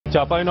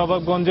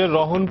চাঁপাইনবাবগঞ্জের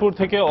রহনপুর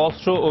থেকে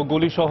অস্ত্র ও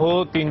গুলিসহ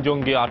 ৩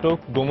 জঙ্গি আটক।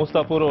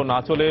 গোমস্তাপুর ও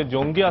নাচলে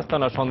জঙ্গি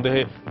আস্তানা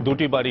সন্দেহে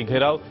 ২টি বাড়ি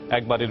ঘেরাও,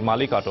 এক বাড়ির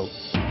মালিক আটক।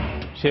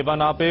 সেবা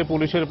না পেয়ে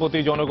পুলিশের প্রতি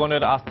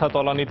জনগণের আস্থা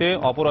তলানিতে।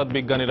 অপরাধ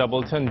বিজ্ঞানীরা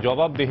বলছেন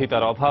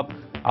জবাবদিহিতার অভাব।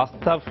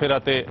 আস্থা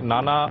ফেরাতে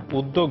নানা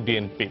উদ্যোগ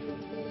বিএনপি।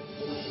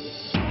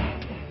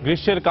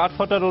 গ্রীষ্মের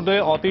কাঠফাটা রোদে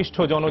অতিষ্ঠ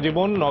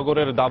জনজীবন।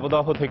 নগরের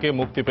দাবদাহ থেকে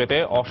মুক্তি পেতে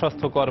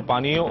অস্বাস্থ্যকর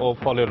পানীয় ও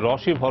ফলের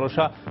রসই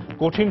ভরসা।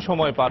 কঠিন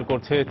সময় পার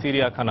করছে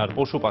চিড়িয়াখানার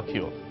পশু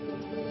পাখিও।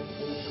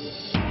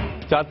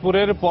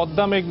 চাঁদপুরের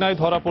পদ্মা মেঘনায়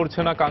ধরা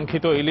পড়ছে না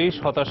কাঙ্ক্ষিত ইলিশ।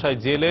 হতাশায়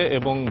জেলে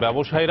এবং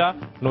ব্যবসায়ীরা।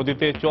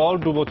 নদীতে চর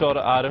ডুবোচর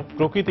আর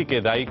প্রকৃতিকে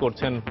দায়ী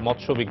করছেন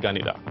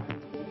মৎস্যবিজ্ঞানীরা।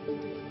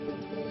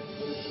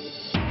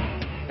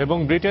 এবং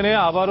ব্রিটেনে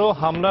আবারও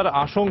হামলার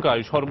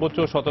আশঙ্কায় সর্বোচ্চ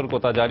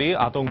সতর্কতা জারি।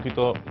 আতঙ্কিত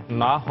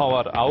না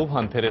হওয়ার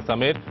আহ্বান থেরেসা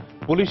মের।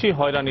 পুলিশি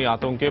হয়রানি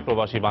আতঙ্কে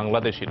প্রবাসী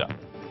বাংলাদেশিরা।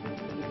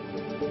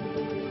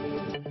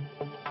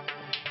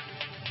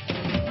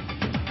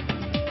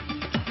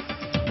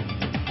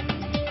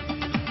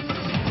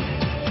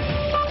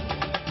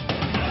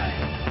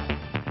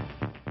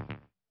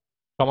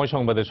 সময়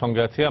সংবাদের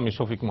সঙ্গে আছি আমি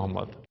শফিক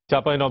মোহাম্মদ।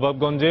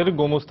 চাঁপাইনবাবগঞ্জের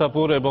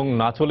গোমস্তাপুর এবং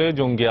নাচলে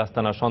জঙ্গি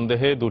আস্তানা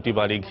সন্দেহে 2টি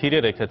বাড়ি ঘিরে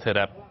রেখেছে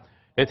র্যাব।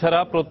 এছাড়া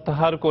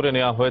প্রত্যাহার করে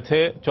নেওয়া হয়েছে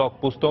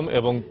চকপুস্তম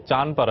এবং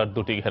চানপাড়ার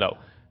 2টি ঘেরাও।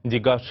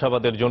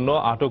 জিজ্ঞাসাবাদের জন্য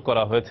আটক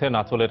করা হয়েছে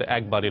নাচলের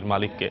এক বাড়ির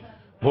মালিককে।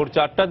 ভোর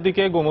 4টার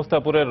দিকে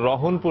গোমস্তাপুরের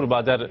রহনপুর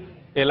বাজার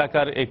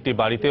এলাকার একটি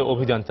বাড়িতে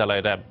অভিযান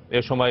চালায় র্যাব।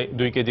 এ সময়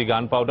 2 কেজি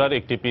গান পাউডার,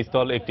 একটি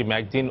পিস্তল, একটি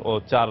ম্যাগজিন ও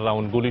 4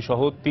 রাউন্ড গুলিসহ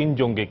 3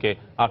 জঙ্গিকে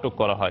আটক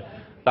করা হয়।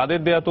 তাদের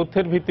দেয়া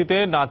তথ্যের ভিত্তিতে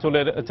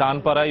নাচলের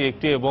চানপাড়ায়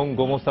একটি এবং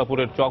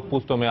গোমস্তাপুরের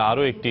চকপুস্তমে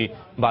আরও একটি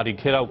বাড়ি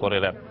ঘেরাও করে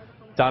র্যাব।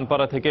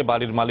 চানপাড়া থেকে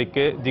বাড়ির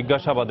মালিককে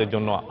জিজ্ঞাসাবাদের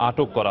জন্য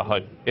আটক করা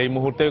হয়। এই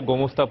মুহূর্তে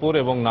গোমস্তাপুর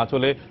এবং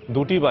নাচলে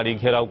 2টি বাড়ি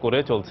ঘেরাও করে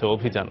চলছে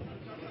অভিযান।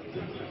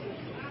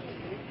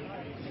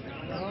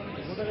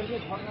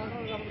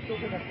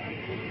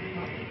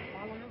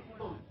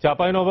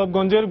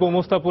 চাঁপাইনবাবগঞ্জের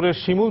গোমস্তাপুরের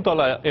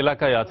শিমুলতলা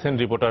এলাকায় আছেন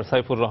রিপোর্টার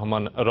সাইফুর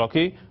রহমান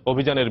রকি।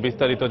 অভিযানের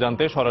বিস্তারিত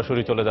জানতে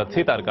সরাসরি চলে যাচ্ছি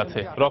তার কাছে।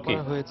 রকি,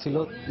 হয়েছিল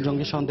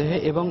জঙ্গি সন্দেহে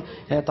এবং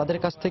তাদের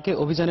কাছ থেকে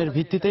অভিযানের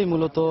ভিত্তিতেই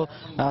মূলত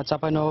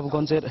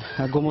চাঁপাইনবাবগঞ্জের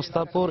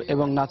গোমস্তাপুর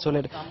এবং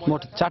নাচলের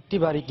মোট 4টি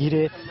বাড়ি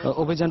ঘিরে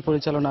অভিযান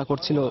পরিচালনা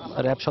করছিল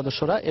র্যাব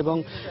সদস্যরা এবং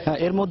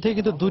এর মধ্যে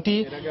কিন্তু 2টি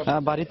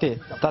বাড়িতে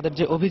তাদের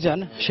যে অভিযান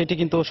সেটি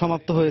কিন্তু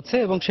সমাপ্ত হয়েছে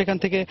এবং সেখান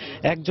থেকে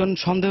একজন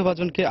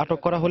সন্দেহভাজনকে আটক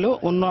করা হলেও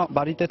অন্য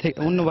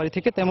বাড়ি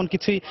থেকে তেমন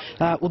কিছুই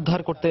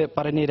উদ্ধার করতে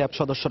পারেনি র্যাব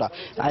সদস্যরা।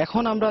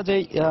 এখন আমরা যে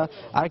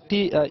আরেকটি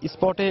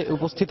স্পটে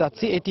উপস্থিত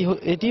আছি,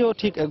 এটিও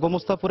ঠিক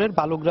গোমস্তাপুরের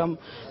বালুগ্রাম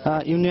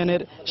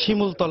ইউনিয়নের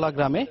শিমুলতলা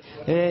গ্রামে।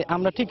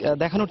 আমরা ঠিক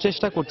দেখানোর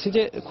চেষ্টা করছি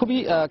যে খুবই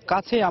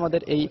কাছে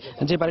আমাদের এই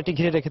যে বাড়িটি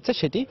ঘিরে রেখেছে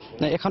সেটি।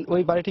 এখন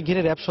ওই বাড়িটি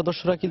ঘিরে র্যাব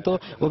সদস্যরা কিন্তু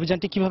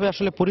অভিযানটি কিভাবে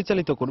আসলে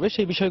পরিচালিত করবে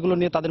সেই বিষয়গুলো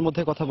নিয়ে তাদের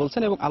মধ্যে কথা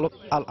বলছেন এবং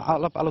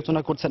আলাপ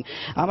আলোচনা করছেন।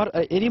 আমার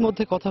এরই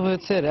মধ্যে কথা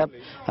হয়েছে র্যাব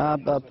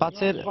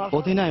 5-এর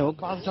অধিনায়ক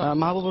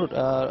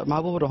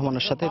মাহবুবুর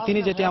রহমানের সাথে। তিনি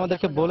যেটি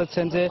আমাদেরকে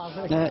বলেছেন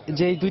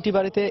যে এই 2টি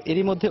বাড়িতে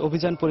এরই মধ্যে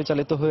অভিযান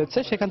পরিচালিত হয়েছে,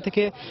 সেখান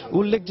থেকে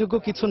উল্লেখযোগ্য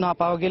কিছু না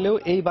পাওয়া গেলেও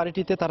এই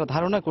বাড়িটিতে তারা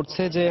ধারণা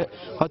করছে যে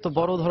হয়তো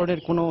বড় ধরনের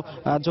কোনো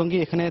জঙ্গি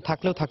এখানে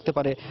থাকলেও থাকতে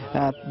পারে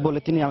বলে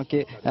তিনি আমাকে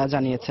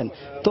জানিয়েছেন।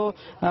 তো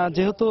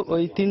যেহেতু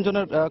ওই 3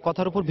 জনের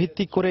কথার উপর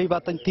ভিত্তি করেই বা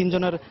 3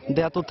 জনের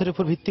দেয়া তথ্যের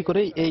উপর ভিত্তি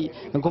করেই এই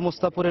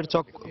গোমস্তাপুরের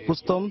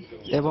চকপুস্তম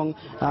এবং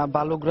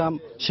বালুগ্রাম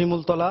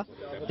শিমুলতলা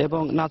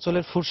এবং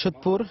নাচলের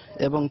ফুরশদপুর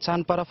এবং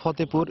চানপাড়া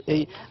ফতেপুর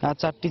এই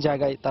 4টি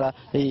জায়গায় তারা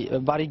এই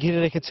বাড়ি ঘিরে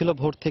রেখেছিল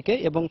ভোর থেকে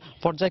এবং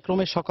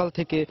পর্যায়ক্রমে সকাল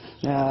থেকে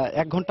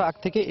 1 ঘন্টা আগ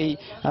থেকে এই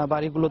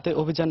বাড়িগুলোতে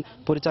অভিযান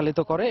পরিচালিত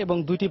করে এবং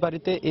 2টি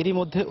বাড়িতে এরই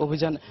মধ্যে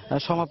অভিযান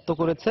সমাপ্ত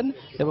করেছেন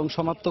এবং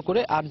সমাপ্ত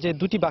করে আর যে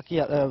 2টি বাকি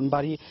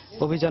বাড়ি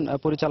অভিযান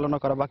পরিচালনা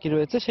করা বাকি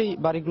রয়েছে সেই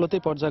বাড়িগুলোতে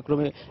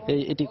পর্যায়ক্রমে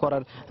এটি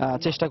করার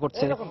চেষ্টা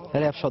করছে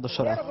র্যাব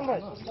সদস্যরা।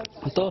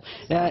 তো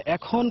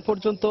এখন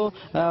পর্যন্ত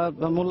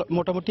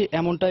মোটামুটি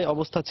এমনটাই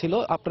অবস্থা ছিল।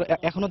 আপনারা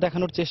এখনো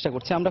দেখানোর চেষ্টা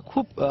করছি, আমরা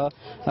খুব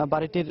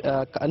বাড়িটির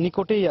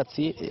নিকটেই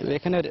আছি।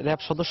 এখানে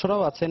র্যাব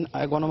সদস্যরাও আছেন,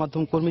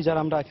 গণমাধ্যম কর্মী যারা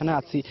আমরা এখানে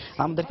আছি,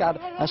 আমাদেরকে আর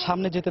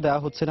সামনে যেতে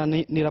দেওয়া হচ্ছে না।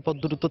 নিরাপদ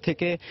দূরত্ব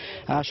থেকে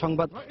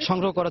সংবাদ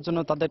সংগ্রহ করার জন্য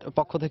তাদের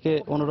পক্ষ থেকে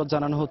অনুরোধ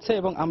জানানো হচ্ছে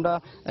এবং আমরা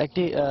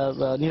একটি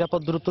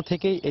নিরাপদ দূরত্ব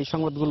থেকেই এই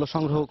সংবাদগুলো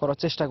সংগ্রহ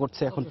করার চেষ্টা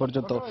করছি এখন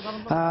পর্যন্ত।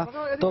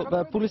 তো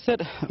পুলিশের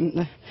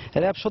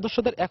র্যাব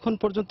সদস্যদের এখন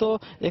পর্যন্ত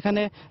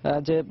এখানে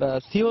যে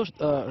সিও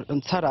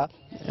ছাড়া,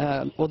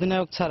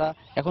 অধিনায়ক ছাড়া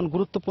এখন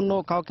গুরুত্বপূর্ণ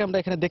কাউকে আমরা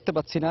এখানে দেখতে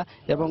পাচ্ছি না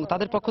এবং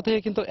তাদের পক্ষ থেকে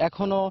কিন্তু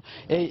এখনো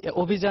এই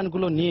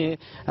অভিযানগুলো নিয়ে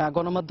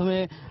গণমাধ্যমে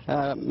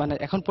মানে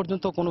এখন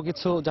পর্যন্ত কোনো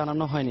কিছু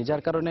জানানো হয়নি,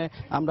 যার কারণে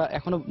আমরা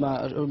এখনো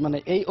মানে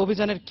এই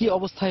অভিযানের কি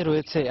অবস্থায়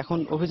রয়েছে, এখন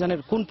অভিযানের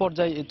কোন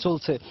পর্যায়ে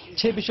চলছে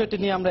সেই বিষয়টি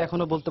নিয়ে আমরা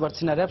এখনো বলতে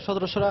পারছি না। র্যাব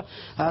সদস্যরা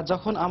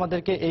যখন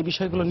আমাদেরকে এই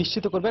বিষয়গুলো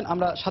নিশ্চিত করবেন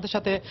আমরা সাথে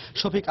সাথে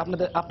শফিক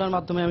আপনার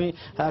মাধ্যমে আমি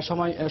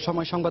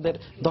সময় সংবাদের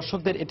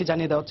দর্শকদের এটি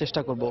জানিয়ে দেওয়ার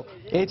চেষ্টা করব।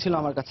 এই ছিল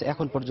আমার কাছে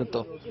এখন পর্যন্ত।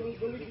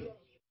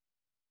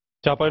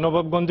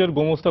 চাঁপাইনবাবগঞ্জের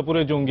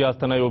গোমস্তাপুরে জঙ্গি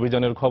আস্তানায়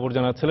অভিযানের খবর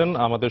জানাচ্ছিলেন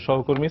আমাদের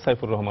সহকর্মী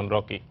সাইফুর রহমান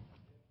রকি।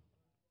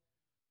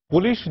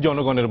 পুলিশ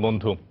জনগণের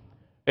বন্ধু।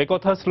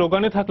 একথা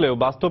স্লোগানে থাকলেও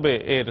বাস্তবে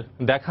এর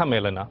দেখা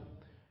মেলে না,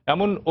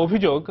 এমন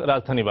অভিযোগ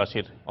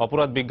রাজধানীবাসীর।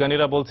 অপরাধ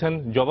বিজ্ঞানীরা বলছেন,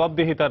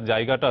 জবাবদিহিতার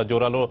জায়গাটা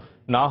জোরালো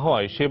না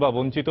হওয়ায় সেবা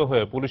বঞ্চিত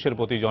হয়ে পুলিশের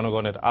প্রতি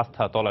জনগণের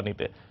আস্থা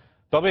তলানিতে।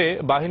 তবে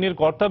বাহিনীর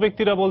কর্তা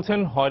ব্যক্তিরা বলছেন,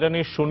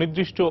 হয়রানির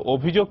সুনির্দিষ্ট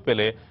অভিযোগ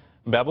পেলে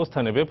ব্যবস্থা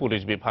নেবে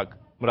পুলিশ বিভাগ।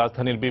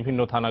 রাজধানীর বিভিন্ন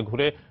থানা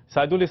ঘুরে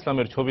সাইদুল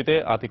ইসলামের ছবিতে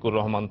আতিকুর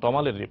রহমান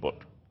তমালের রিপোর্ট।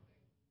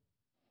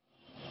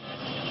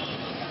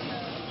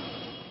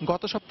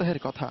 গত সপ্তাহের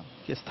কথা,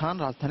 স্থান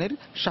রাজধানীর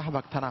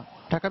শাহবাগ থানা।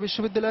 ঢাকা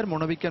বিশ্ববিদ্যালয়ের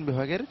মনোবিজ্ঞান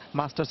বিভাগের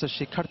মাস্টার্সের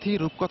শিক্ষার্থী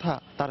রূপকথা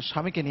তার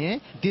স্বামীকে নিয়ে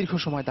দীর্ঘ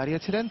সময়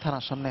দাঁড়িয়েছিলেন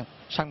থানার সামনে।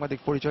 সাংবাদিক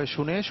পরিচয়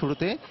শুনে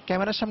শুরুতে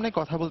ক্যামেরার সামনে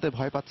কথা বলতে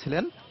ভয়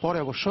পাচ্ছিলেন, পরে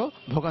অবশ্য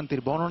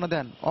ভোগান্তির বর্ণনা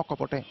দেন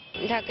অকপটে।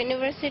 ঢাকা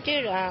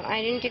ইউনিভার্সিটির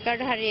আইডেন্টি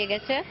কার্ড হারিয়ে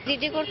গেছে,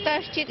 জিডি করতে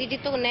আসছি, জিডি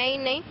তো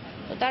নেই।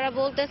 তো তারা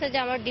বলতেছে যে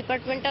আমার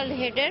ডিপার্টমেন্টাল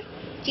হেডের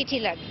চিঠি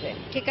লাগবে।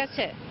 ঠিক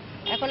আছে,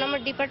 এখন আমার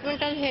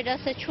ডিপার্টমেন্টাল হেড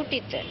আছে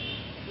ছুটিতে।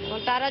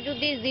 তারা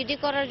যদি জিডি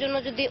করার জন্য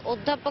যদি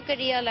অধ্যাপকের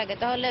লাগে,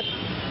 তাহলে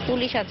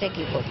পুলিশ আছে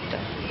কি করতে।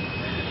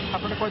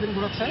 আপনারা কয়দিন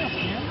ঘুরাচ্ছেন?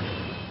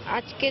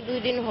 আজকে 2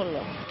 দিন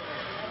হলো।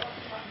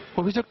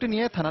 অভিযোগটি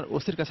নিয়ে থানার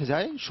ওসির কাছে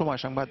যায় সময়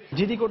সংবাদ।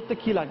 জিডি করতে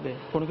কি লাগবে?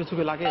 কোনো কিছু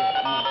কি লাগে?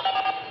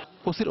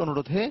 ওসির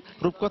অনুরোধে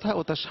রূপকথা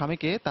ও তার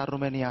স্বামীকে তার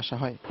রুমে নিয়ে আসা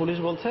হয়। পুলিশ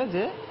বলছে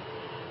যে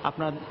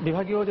আপনার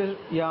বিভাগীয় যে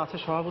আছে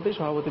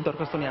সভাপতির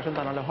দরখাস্ত নিয়ে আসেন,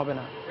 তা নাহলে হবে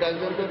না।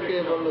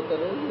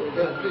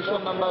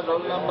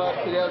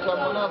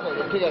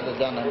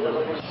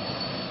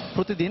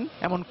 প্রতিদিন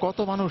এমন কত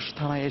মানুষ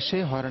থানায় এসে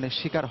হয়রানির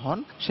শিকার হন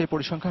সেই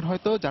পরিসংখ্যান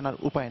হয়তো জানার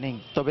উপায় নেই।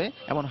 তবে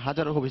এমন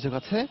হাজারো অভিযোগ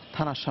আছে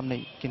থানার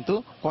সামনেই, কিন্তু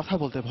কথা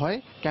বলতে ভয়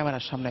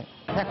ক্যামেরার সামনে।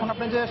 এখন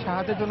আপনি যে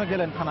সাহায্যের জন্য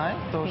গেলেন থানায়,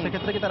 তো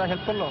সেক্ষেত্রে কি তারা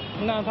হেল্প করলো?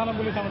 না, থানা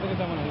পুলিশ আমাদেরকে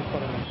তেমন হেল্প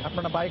করে না।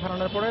 আপনারা বাইক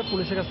হারানোর পরে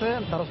পুলিশের কাছে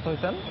দ্বারস্থ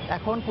হয়েছেন,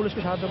 এখন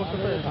পুলিশকে সাহায্য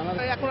করতেছে?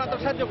 এখন আর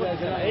সাহায্য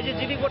করছে না। এই যে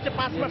জিডি করছে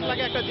 5 মাস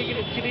লাগে একটা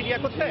জিডি দিয়া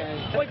করতে,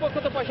 ওই পক্ষ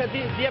তো পয়সা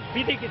দিয়ে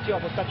বিধি কিছু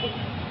অবস্থা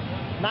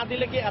না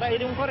দিলে কি এরা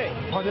এরকম করে?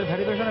 হজের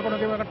ভেরিফিকেশনে কোনো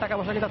কেউ টাকা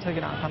পয়সা কি যাচ্ছে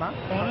কিনা থানা?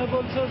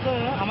 বলছে যে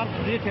আমার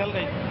দিয়ে খেয়াল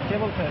নেই। কে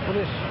বলছে?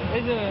 পুলিশ।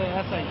 এই যে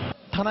এসআই।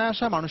 থানায়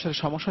আসা মানুষের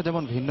সমস্যা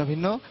যেমন ভিন্ন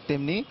ভিন্ন,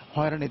 তেমনি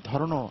হয়রানির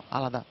ধরনও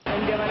আলাদা।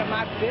 ইন্ডিয়া মানে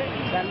মারছে,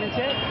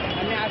 জানিয়েছে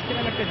আমি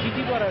আসছিলাম একটা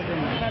জিডি করার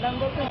জন্য। ম্যাডাম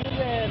বলছে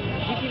যে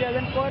জিডি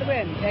রাজেন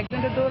করবেন,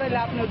 একজনকে দৌড়াইলে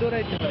আপনিও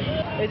দৌড়াইতে পারেন।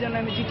 এই জন্য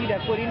আমি জিডিটা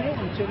করিনি,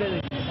 চলে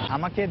যাই।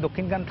 আমাকে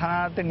দক্ষিণখান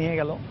থানাতে নিয়ে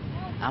গেল।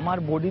 আমার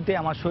বডিতে,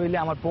 আমার শরীরে,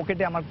 আমার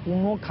পকেটে আমার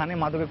কোনোখানে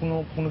মাদকের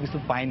কোনো কিছু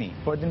পাইনি।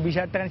 পরের দিন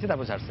 20,000 টাকা নিচ্ছে,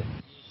 তারপর ছাড়ছে।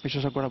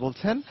 বিশেষজ্ঞরা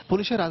বলছেন,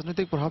 পুলিশের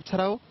রাজনৈতিক প্রভাব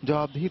ছাড়াও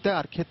জবাবদিহিতা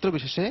আর ক্ষেত্র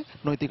বিশেষে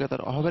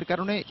নৈতিকতার অভাবের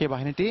কারণে এ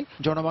বাহিনীটি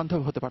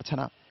জনবান্ধব হতে পারছে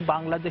না।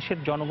 বাংলাদেশের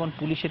জনগণ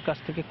পুলিশের কাছ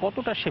থেকে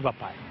কতটা সেবা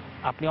পায়,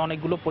 আপনি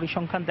অনেকগুলো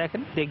পরিসংখ্যান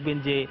দেখবেন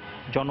যে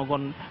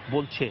জনগণ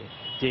বলছে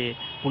যে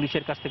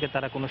পুলিশের কাছ থেকে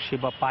তারা কোনো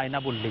সেবা পায় না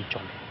বললেই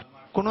চলে।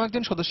 কোনো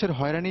একজন সদস্যের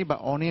হয়রানি বা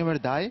অনিয়মের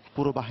দায়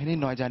পুরো বাহিনী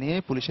নয় জানিয়ে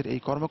পুলিশের এই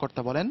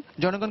কর্মকর্তা বলেন,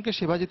 জনগণকে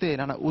সেবা দিতে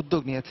নানা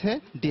উদ্যোগ নিয়েছে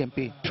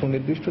ডিএমপি।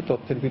 সুনির্দিষ্ট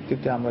তথ্যের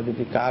ভিত্তিতে আমরা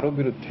যদি কারো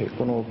বিরুদ্ধে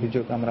কোনো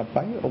অভিযোগ আমরা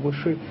পাই,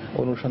 অবশ্যই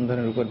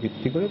অনুসন্ধানের উপর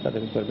ভিত্তি করে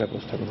তাদের উপর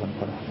ব্যবস্থা গ্রহণ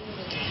করা হয়।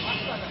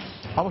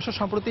 অবশ্য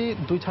সম্প্রতি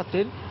 2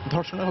 ছাত্রীর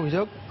ধর্ষণের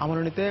অভিযোগ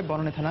আমলে নিতে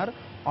বনানী থানার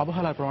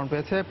অবহেলার প্রমাণ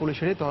পেয়েছে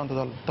পুলিশেরই তদন্ত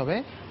দল। তবে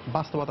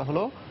বাস্তবতা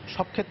হলো,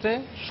 সব ক্ষেত্রে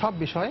সব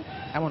বিষয়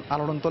এমন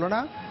আলোড়ন তোলে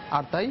না,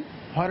 আর তাই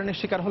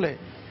হয়রানির শিকার হলে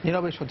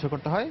নীরবে সহ্য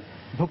করতে হয়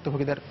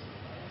ভুক্তভোগীদের।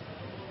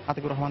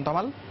 আতিকুর রহমান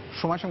তমাল,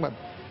 সময় সংবাদ,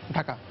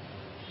 ঢাকা।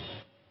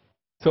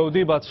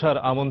 সৌদি বাদশার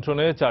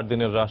আমন্ত্রণে 4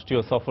 দিনের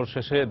রাষ্ট্রীয় সফর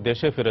শেষে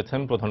দেশে ফিরেছেন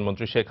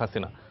প্রধানমন্ত্রী শেখ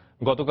হাসিনা।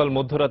 গতকাল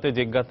মধ্যরাতে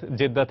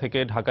জেদ্দা থেকে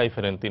ঢাকায়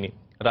ফেরেন তিনি।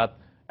 রাত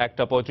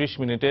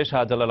 1:35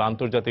 শাহজালাল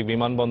আন্তর্জাতিক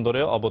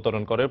বিমানবন্দরে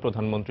অবতরণ করে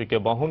প্রধানমন্ত্রীকে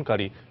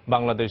বহনকারী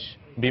বাংলাদেশ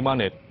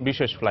বিমানের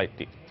বিশেষ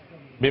ফ্লাইটটি।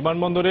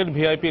 বিমানবন্দরের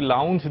ভিআইপি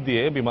লাউঞ্জ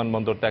দিয়ে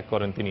বিমানবন্দর ত্যাগ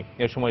করেন তিনি।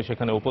 এ সময়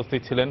সেখানে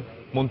উপস্থিত ছিলেন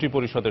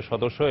মন্ত্রিপরিষদের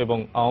সদস্য এবং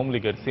আওয়ামী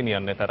লীগের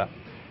সিনিয়র নেতারা।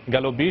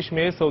 গেল 20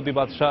 মে সৌদি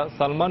বাদশাহ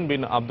সালমান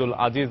বিন আব্দুল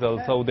আজিজ আল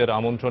সৌদের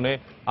আমন্ত্রণে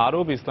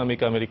আরব ইসলামিক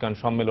আমেরিকান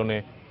সম্মেলনে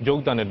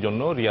যোগদানের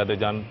জন্য রিয়াদে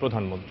যান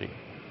প্রধানমন্ত্রী।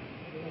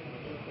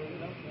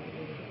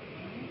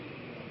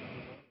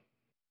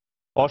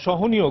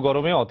 অসহনীয়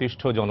গরমে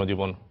অতিষ্ঠ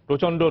জনজীবন।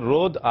 প্রচণ্ড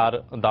রোদ আর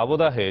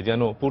দাবদাহে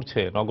যেন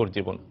পুড়ছে নগর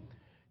জীবন।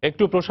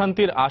 একটু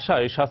প্রশান্তির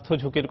আশায় স্বাস্থ্য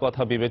ঝুঁকির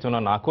কথা বিবেচনা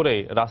না করে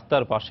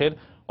রাস্তার পাশের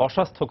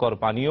অস্বাস্থ্যকর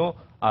পানীয়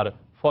আর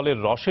ফলের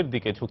রসের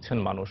দিকে ঝুঁকছেন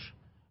মানুষ।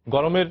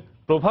 গরমের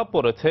প্রভাব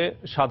পড়েছে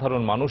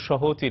সাধারণ মানুষ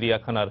সহ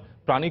চিড়িয়াখানার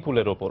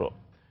প্রাণীকুলের ওপরও।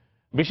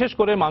 বিশেষ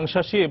করে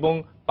মাংসাশী এবং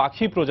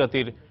পাখি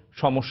প্রজাতির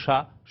সমস্যা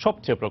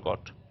সবচেয়ে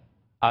প্রকট।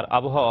 আর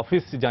আবহাওয়া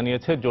অফিস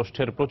জানিয়েছে,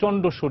 জ্যৈষ্ঠের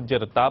প্রচণ্ড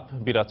সূর্যের তাপ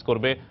বিরাজ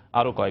করবে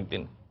আরও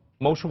কয়েকদিন।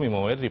 মৌসুমী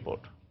মৌয়ের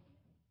রিপোর্ট।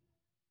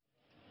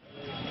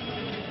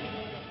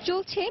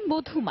 চলছে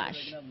মধু মাস,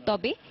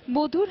 তবে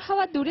মধুর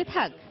হাওয়া দূরে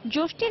থাক,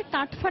 জ্যৈষ্ঠের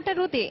কাঠফাটা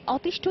রোদে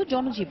অতিষ্ঠ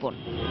জনজীবন।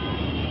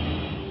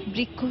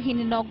 বৃক্ষহীন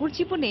নগর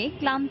জীবনে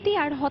ক্লান্তি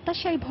আর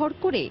হতাশায় ভর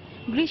করে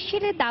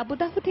গ্রীষ্মের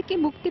দাবদাহ থেকে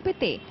মুক্তি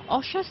পেতে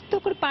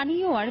অস্বাস্থ্যকর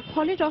পানীয় আর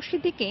ফলের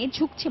রসের দিকে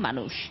ঝুঁকছে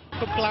মানুষ।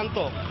 খুব ক্লান্ত,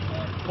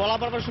 গলা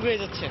বারবার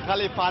শুকিয়ে যাচ্ছে।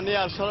 খালি পানি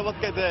আর শরবত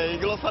খেতে,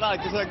 এগুলো ছাড়া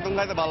কিছু একদম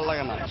খাইতে ভালো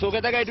লাগে না। চোখে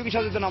দেখা একটু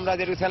সচেতন আমরা,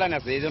 যেটুকু স্যালাইন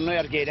আছে এই জন্যই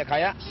আর কি এটা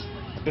খায়া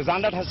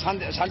জানটা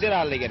শান্তি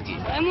রাখার লেগে আর কি।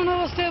 এমন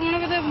অবস্থায় মনে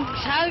করতে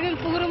সারাদিন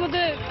পুকুরের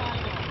মধ্যে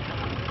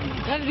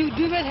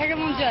ডুবে থাকে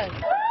মন চায়।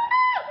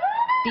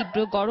 তীব্র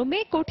গরমে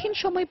কঠিন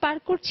সময় পার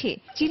করছে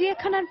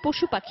চিড়িয়াখানার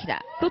পশু পাখিরা।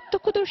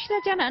 প্রত্যক্ষদর্শীরা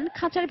জানান,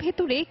 খাঁচার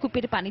ভেতরে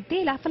কূপের পানিতে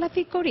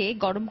লাফালাফি করে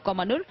গরম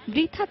কমানোর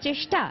বৃথা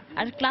চেষ্টা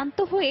আর ক্লান্ত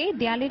হয়ে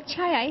দেয়ালের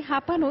ছায়ায়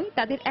হাঁপানোই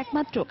তাদের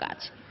একমাত্র কাজ।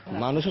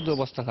 মানুষের তো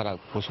অবস্থা খারাপ,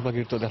 পশু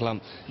পাখির তো দেখলাম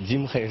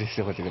জিম খাই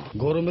এসেছে হতে গেলে।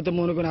 গরমে তো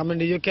মনে করেন আমরা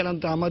নিজে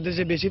ক্লান্ত, আমাদের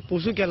যে বেশি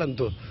পশু ক্লান্ত,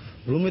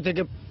 রুমে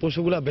থেকে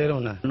পশুগুলা বেরো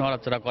না,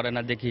 নড়াচড়া করে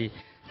না, দেখি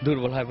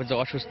দুর্বল হয়ে পড়ছে,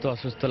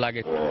 অসুস্থ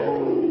লাগে।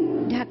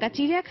 ঢাকা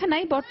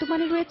চিড়িয়াখানায়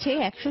বর্তমানে রয়েছে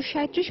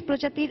 137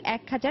 প্রজাতির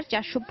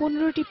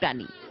 1415টি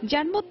প্রাণী,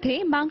 যার মধ্যে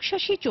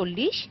মাংসাশী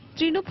 40,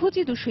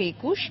 তৃণভোজী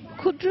 221,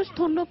 ক্ষুদ্র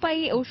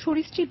স্তন্যপায়ী ও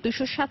সরীসৃপ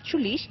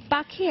 247,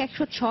 পাখি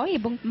 106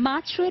 এবং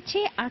মাছ রয়েছে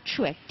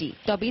 801টি।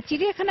 তবে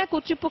চিড়িয়াখানা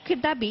কর্তৃপক্ষের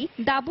দাবি,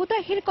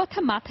 দাবদাহের কথা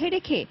মাথায়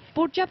রেখে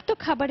পর্যাপ্ত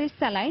খাবারের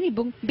স্যালাইন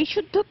এবং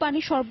বিশুদ্ধ পানি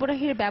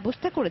সরবরাহের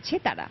ব্যবস্থা করেছে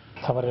তারা।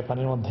 খাবারের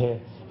পানির মধ্যে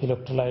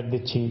ইলেকট্রোলাইট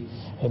দিচ্ছি,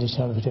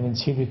 এডিশনাল ভিটামিন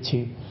সি দিচ্ছি,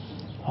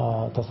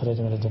 তাছাড়া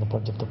এর জন্য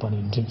পর্যাপ্ত পানি,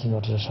 ড্রিঙ্কিং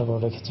ওয়াটারের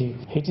সরবরাহ রেখেছি।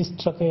 হিট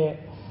স্ট্রোকে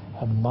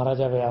মারা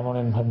যাবে এমন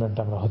এনভায়রনমেন্ট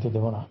আমরা হতে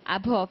দেব না।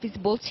 আবহাওয়া অফিস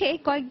বলছে,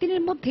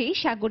 কয়েকদিনের মধ্যেই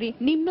সাগরে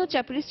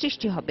নিম্নচাপের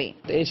সৃষ্টি হবে।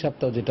 এই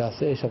সপ্তাহ যেটা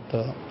আছে, এই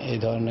সপ্তাহ এই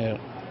ধরনের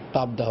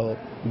তাপদাহ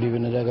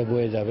বিভিন্ন জায়গায়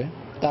বয়ে যাবে,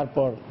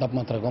 তারপর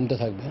তাপমাত্রা কমতে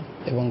থাকবে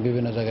এবং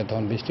বিভিন্ন জায়গায়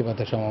তখন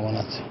বৃষ্টিপাতের সম্ভাবনা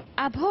আছে।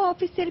 আবহাওয়া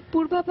অফিসের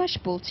পূর্বাভাস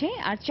বলছে,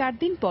 আর 4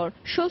 দিন পর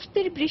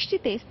স্বস্তির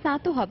বৃষ্টিতে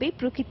স্নাত হবে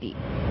প্রকৃতি।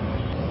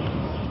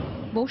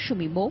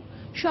 মৌসুমী মৌ,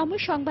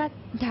 সময় সংবাদ,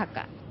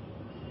 ঢাকা।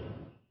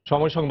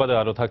 সময় সংবাদে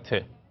আরো থাকছে,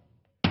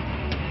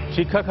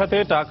 শিক্ষা খাতে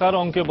টাকার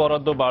অঙ্কে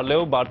বরাদ্দ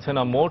বাড়লেও বাড়ছে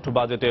না মোট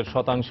বাজেটের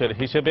শতাংশের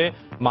হিসেবে।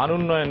 মান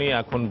উন্নয়নই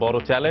এখন বড়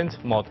চ্যালেঞ্জ,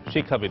 মত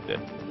শিক্ষাবিদদের।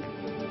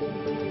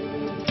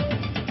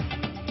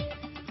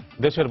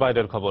 দেশের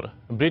বাইরের খবর,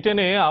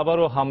 ব্রিটেনে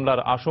আবারও হামলার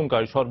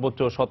আশঙ্কায় সর্বোচ্চ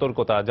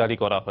সতর্কতা জারি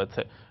করা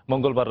হয়েছে।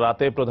 মঙ্গলবার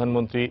রাতে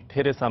প্রধানমন্ত্রী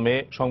থেরেসা মে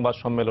সংবাদ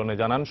সম্মেলনে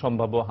জানান,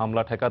 সম্ভাব্য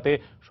হামলা ঠেকাতে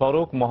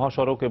সড়ক,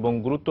 মহাসড়ক এবং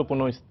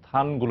গুরুত্বপূর্ণ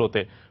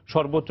স্থানগুলোতে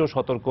সর্বোচ্চ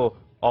সতর্ক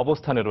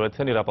অবস্থানে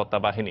রয়েছে নিরাপত্তা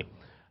বাহিনী।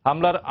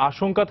 হামলার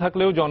আশঙ্কা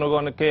থাকলেও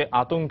জনগণকে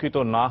আতঙ্কিত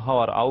না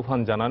হওয়ার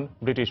আহ্বান জানান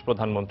ব্রিটিশ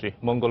প্রধানমন্ত্রী।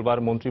 মঙ্গলবার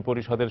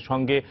মন্ত্রিপরিষদের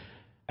সঙ্গে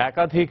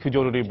একাধিক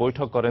জরুরি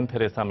বৈঠক করেন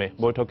থেরেসা মে।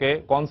 বৈঠকে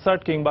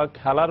কনসার্ট কিংবা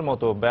খেলার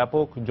মতো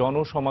ব্যাপক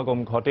জনসমাগম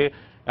ঘটে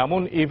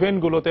এমন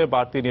ইভেন্টগুলোতে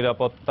বাড়তি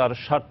নিরাপত্তার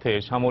স্বার্থে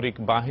সামরিক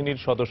বাহিনীর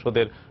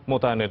সদস্যদের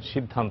মোতায়েনের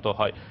সিদ্ধান্ত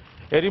হয়।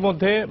 এরই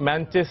মধ্যে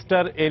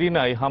ম্যানচেস্টার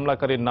এরিনায়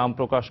হামলাকারীর নাম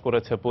প্রকাশ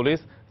করেছে পুলিশ।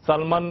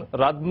 সালমান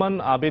রাদমান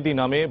আবেদি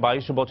নামে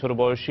 22 বছর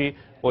বয়সী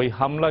ওই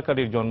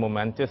হামলাকারীর জন্ম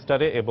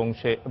ম্যানচেস্টারে এবং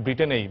সে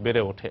ব্রিটেনেই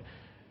বেড়ে ওঠে।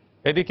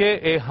 এদিকে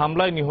এই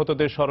হামলায়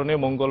নিহতদের স্মরণে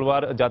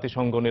মঙ্গলবার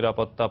জাতিসংঘ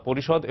নিরাপত্তা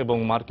পরিষদ এবং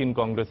মার্কিন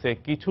কংগ্রেসে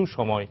কিছু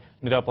সময়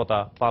নিরাপত্তা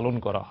পালন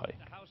করা হয়।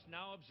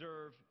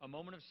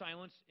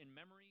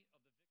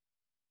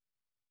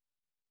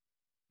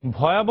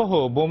 ভয়াবহ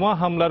বোমা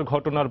হামলার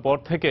ঘটনার পর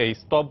থেকেই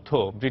স্তব্ধ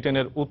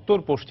ব্রিটেনের উত্তর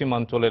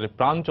পশ্চিমাঞ্চলের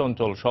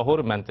প্রাণচঞ্চল শহর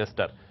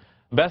ম্যানচেস্টার।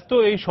 ব্যস্ত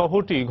এই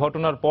শহরটি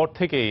ঘটনার পর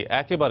থেকেই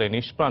একেবারে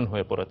নিষ্প্রাণ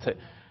হয়ে পড়েছে।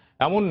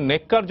 এমন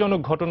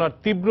নেক্কারজনক ঘটনার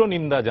তীব্র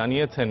নিন্দা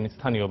জানিয়েছেন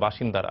স্থানীয়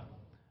বাসিন্দারা।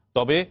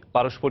 তবে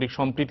পারস্পরিক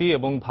সম্প্রীতি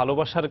এবং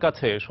ভালোবাসার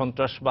কাছে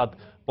সন্ত্রাসবাদ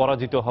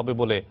পরাজিত হবে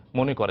বলে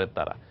মনে করেন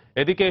তারা।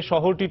 এদিকে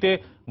শহরটিতে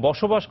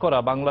বসবাস করা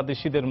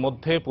বাংলাদেশিদের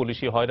মধ্যে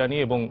পুলিশি হয়রানি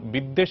এবং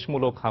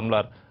বিদ্বেষমূলক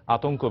হামলার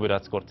আতঙ্ক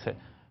বিরাজ করছে।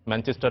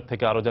 ম্যানচেস্টার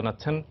থেকে আরো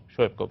জানাচ্ছেন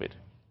শোয়েব কবির।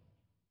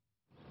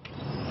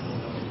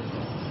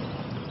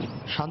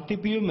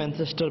 শান্তিপ্রিয়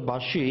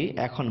ম্যানচেস্টারবাসী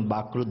এখন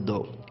বাকরুদ্ধ।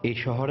 এই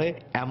শহরে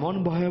এমন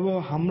ভয়াবহ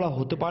হামলা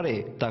হতে পারে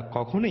তা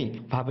কখনোই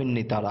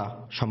ভাবেননি তারা।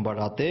 সোমবার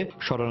রাতে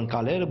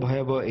স্মরণকালের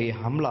ভয়াবহ এই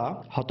হামলা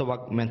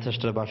হতবাক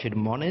ম্যানচেস্টারবাসীর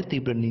মনে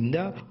তীব্র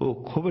নিন্দা ও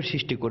ক্ষোভের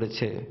সৃষ্টি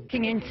করেছে।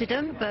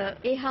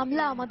 এই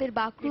হামলা আমাদের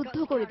বাকরুদ্ধ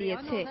করে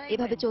দিয়েছে।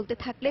 এভাবে চলতে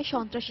থাকলে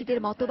সন্ত্রাসীদের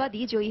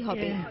মতবাদই জয়ী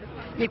হবে।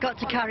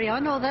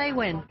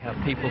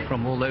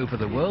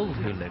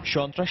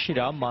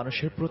 সন্ত্রাসীরা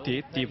মানুষের প্রতি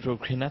তীব্র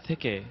ঘৃণা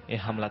থেকে এ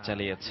হামলা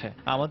চালিয়েছে।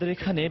 আমাদের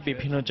এখানে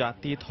বিভিন্ন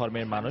জাতি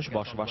ধর্মের মানুষ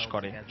বসবাস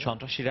করে।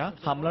 সন্ত্রাসীরা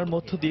হামলার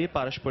মধ্য দিয়ে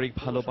পারস্পরিক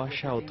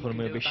ভালোবাসা ও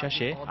ধর্মীয়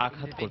বিশ্বাসে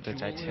আঘাত করতে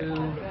চাইছে।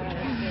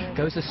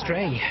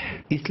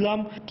 ইসলাম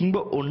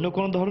কিংবা অন্য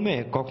কোন ধর্মে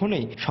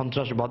কখনোই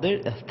সন্ত্রাসবাদের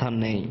স্থান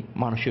নেই।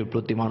 মানুষের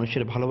প্রতি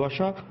মানুষের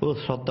ভালোবাসা ও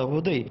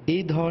শ্রদ্ধাবোধই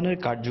এই ধরনের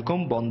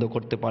কার্যক্রম বন্ধ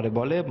করতে পারে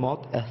বলে মত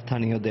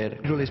স্থানীয়দের।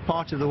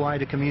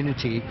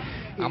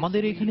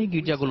 আমাদের এখানে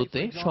গির্জাগুলোতে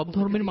সব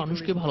ধর্মের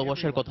মানুষকে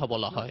ভালোবাসার কথা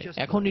বলা হয়।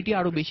 এখন এটি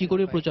আরো বেশি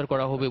করে প্রচার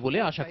করা হবে বলে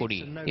আশা করি।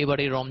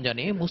 এবারে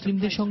রমজানে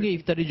মুসলিমদের সঙ্গে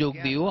ইফতারে যোগ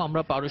দিয়েও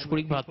আমরা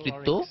পারস্পরিক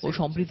ভ্রাতৃত্ব ও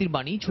সম্প্রীতির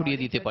বাণী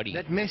ছড়িয়ে দিতে পারি।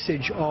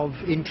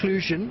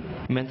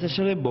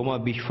 ম্যানচেস্টারে বোমা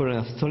বিস্ফোরণ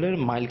স্থলের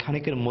মাইল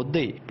খানেকের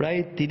মধ্যেই প্রায়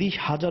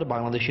 30,000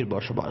 বাংলাদেশির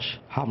বসবাস।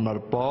 হামলার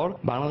পর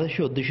বাংলাদেশি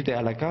অধ্যুষিত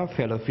এলাকা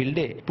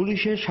ফেলোফিল্ডে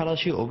পুলিশের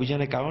সাঁড়াশি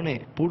অভিযানের কারণে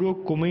পুরো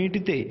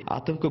কমিউনিটিতে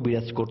আতঙ্ক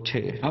বিরাজ করছে।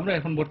 আমরা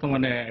এখন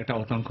বর্তমানে একটা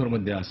আতঙ্কের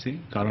মধ্যে আছি,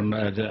 কারণ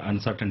যে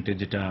আনসার্টেনটি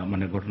যেটা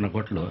ঘটনা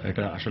ঘটলো,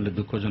 এটা আসলে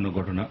দুঃখজনক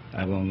ঘটনা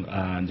এবং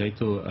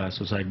যেহেতু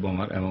সুসাইড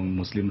বোমার এবং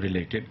মুসলিম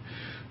রিলেটেড,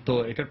 তো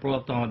এটার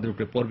প্রভাব তো আমাদের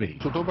উপরে পড়বেই।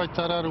 ছোট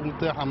বাচ্চারার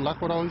মধ্যে হামলা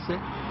করা হয়েছে,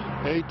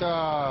 এইটা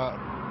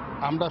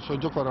আমরা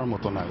সহ্য করার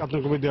মতো না।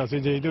 আপনার কবিতে আছে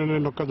যে এই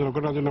ধরনের লক্ষ্যজনক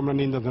ঘটনার জন্য আমরা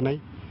নিন্দা জানাই।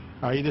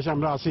 এই দেশে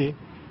আমরা আছি,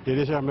 এই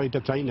দেশে আমরা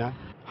এটা চাই না।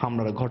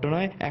 হামলার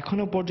ঘটনায়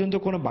এখনো পর্যন্ত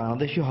কোনো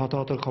বাংলাদেশি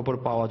হতাহতের খবর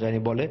পাওয়া যায়নি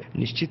বলে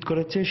নিশ্চিত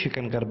করেছে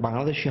সেখানকার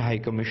বাংলাদেশি হাই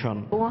কমিশন।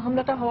 বোমা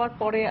হামলাটা হওয়ার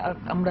পরে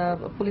আমরা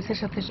পুলিশের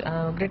সাথে,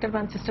 গ্রেটার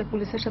ম্যানচেস্টার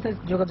পুলিশের সাথে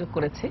যোগাযোগ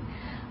করেছি।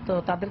 তো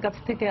তাদের কাছ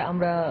থেকে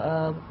আমরা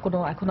কোনো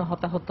এখনো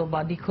হতাহত বা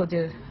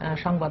নিখোঁজের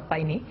সংবাদ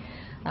পাইনি।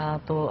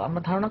 তো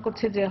আমরা ধারণা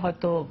করছি যে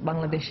হয়তো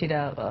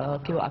বাংলাদেশিরা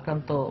কেউ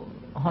আক্রান্ত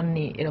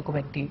হননি, এরকম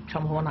একটি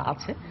সম্ভাবনা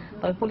আছে।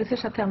 তবে পুলিশের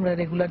সাথে আমরা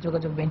রেগুলার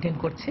যোগাযোগ মেনটেন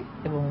করছি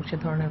এবং সে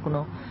ধরনের কোনো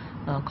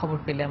খবর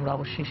পেলে আমরা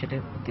অবশ্যই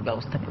সেটার প্রতি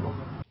ব্যবস্থা নেব।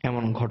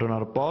 এমন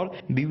ঘটনার পর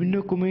বিভিন্ন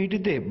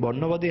কমিউনিটিতে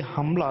বর্ণবাদী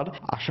হামলার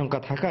আশঙ্কা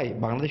থাকায়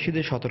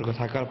বাংলাদেশিদের সতর্ক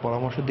থাকার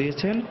পরামর্শ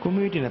দিয়েছেন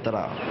কমিউনিটি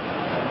নেতারা।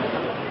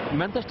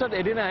 ম্যানচেস্টার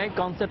এরিনায়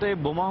কনসার্টে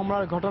বোমা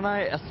হামলার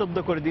ঘটনায় স্তব্ধ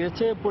করে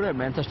দিয়েছে পুরো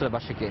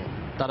ম্যানচেস্টারবাসীকে।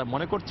 তারা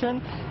মনে করছেন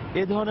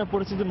এই ধরনের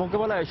পরিস্থিতি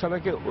মোকাবেলায়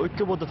সবাইকে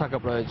ঐক্যবদ্ধ থাকা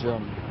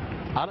প্রয়োজন,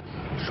 আর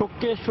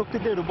শোককে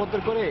শক্তিতে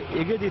রূপান্তর করে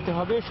এগিয়ে দিতে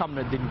হবে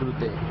সামনের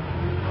দিনগুলোতে।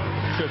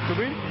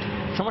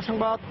 সময়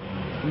সংবাদ,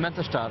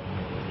 ম্যানচেস্টার।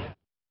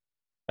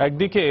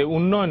 একদিকে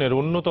উন্নয়নের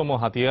অন্যতম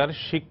হাতিয়ার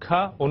শিক্ষা,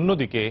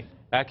 অন্যদিকে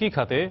একই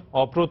খাতে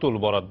অপ্রতুল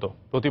বরাদ্দ।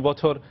 প্রতি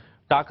বছর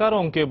টাকার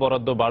অঙ্কে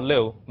বরাদ্দ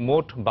বাড়লেও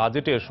মোট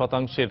বাজেটের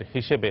শতাংশের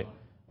হিসেবে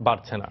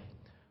বাড়ছে না।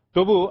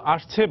 তবু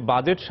আসছে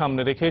বাজেট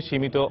সামনে রেখে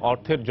সীমিত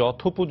অর্থের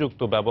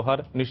যথোপযুক্ত ব্যবহার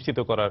নিশ্চিত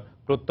করার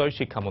প্রত্যয়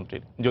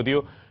শিক্ষামন্ত্রীর। যদিও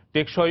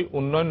টেকসই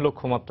উন্নয়ন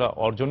লক্ষ্যমাত্রা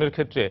অর্জনের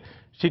ক্ষেত্রে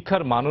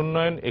শিক্ষার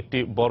মানোন্নয়ন একটি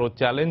বড়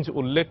চ্যালেঞ্জ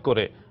উল্লেখ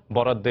করে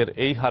বরাদ্দের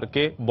এই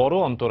হারকে বড়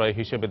অন্তরায়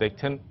হিসেবে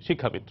দেখছেন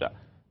শিক্ষাবিদরা।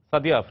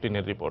 সাদিয়া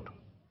আফরিনের রিপোর্ট।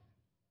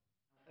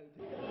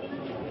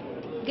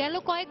 গেল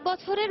কয়েক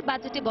বছরের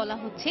বাজেটে বলা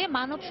হচ্ছে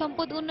মানব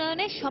সম্পদ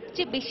উন্নয়নে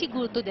সবচেয়ে বেশি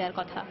গুরুত্ব দেওয়ার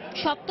কথা।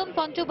 সপ্তম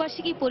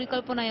পঞ্চবার্ষিকী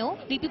পরিকল্পনায়ও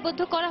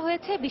লিপিবদ্ধ করা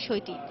হয়েছে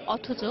বিষয়টি।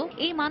 অথচ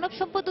এই মানব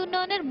সম্পদ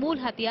উন্নয়নের মূল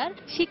হাতিয়ার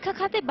শিক্ষা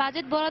খাতে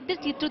বাজেট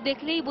বরাদ্দের চিত্র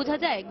দেখলেই বোঝা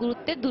যায়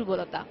গুরুত্বের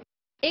দুর্বলতা।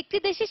 একটি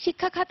দেশে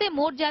শিক্ষা খাতে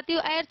মোট জাতীয়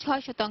আয়ের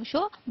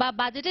 6% বা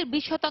বাজেটের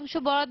 20%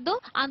 বরাদ্দ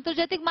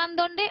আন্তর্জাতিক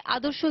মানদণ্ডে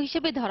আদর্শ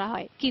হিসেবে ধরা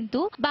হয়। কিন্তু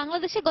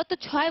বাংলাদেশে গত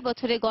 6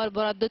 বছরে গড়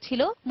বরাদ্দ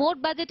ছিল মোট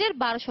বাজেটের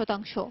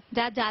 12%,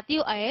 যা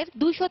জাতীয় আয়ের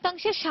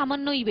 2%-এর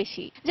সামান্যই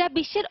বেশি, যা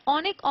বিশ্বের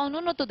অনেক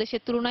অনুন্নত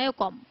দেশের তুলনায়ও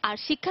কম। আর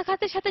শিক্ষা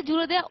খাতের সাথে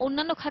জুড়ে দেওয়া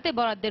অন্যান্য খাতে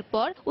বরাদ্দের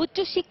পর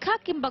উচ্চশিক্ষা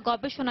কিংবা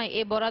গবেষণায়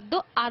এ বরাদ্দ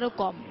আরো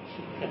কম।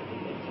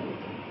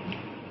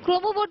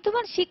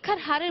 ক্রমবর্ধমান শিক্ষার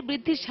হারের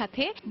বৃদ্ধির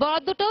সাথে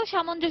বরাদ্দটাও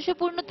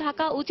সামঞ্জস্যপূর্ণ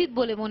থাকা উচিত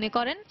বলে মনে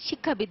করেন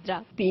শিক্ষাবিদরা।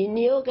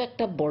 বিনিয়োগ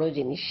একটা বড়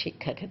জিনিস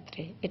শিক্ষা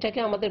ক্ষেত্রে, এটাকে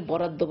আমাদের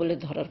বরাদ্দ বলে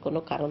ধরার কোনো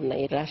কারণ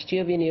নাই।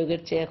 রাষ্ট্রীয়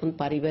বিনিয়োগের চেয়ে এখন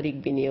পারিবারিক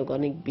বিনিয়োগ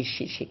অনেক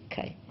বেশি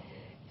শিক্ষায়,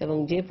 এবং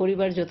যে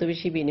পরিবার যত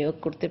বেশি বিনিয়োগ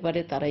করতে পারে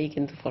তারাই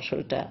কিন্তু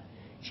ফসলটা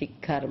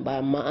শিক্ষার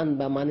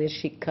বা মানের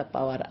শিক্ষা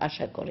পাওয়ার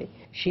আশা করে।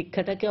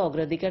 শিক্ষাটাকে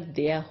অগ্রাধিকার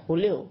দেয়া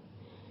হলেও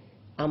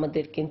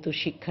আমাদের কিন্তু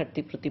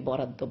শিক্ষার্থী প্রতি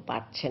বরাদ্দ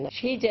বাড়ছে না।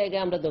 সেই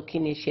জায়গায় আমরা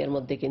দক্ষিণ এশিয়ার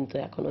মধ্যে কিন্তু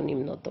এখনো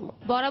নিম্নতম।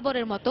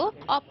 বরাবরের মতো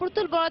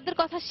অপ্রতুল বরাদ্দের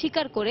কথা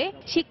স্বীকার করে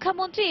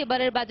শিক্ষামন্ত্রী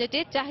এবারের বাজেটে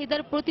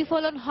চাহিদার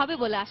প্রতিফলন হবে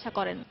বলে আশা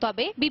করেন।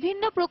 তবে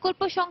বিভিন্ন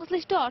প্রকল্প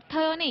সংশ্লিষ্ট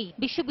অর্থায়নেই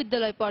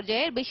বিশ্ববিদ্যালয়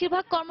পর্যায়ের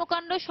বেশিরভাগ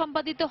কর্মকাণ্ড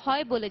সম্পাদিত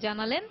হয় বলে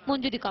জানালেন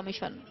মঞ্জুরি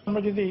কমিশন।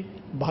 আমরা যদি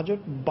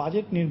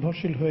বাজেট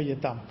নির্ভরশীল হয়ে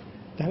যেতাম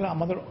তাহলে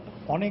আমাদের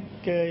অনেক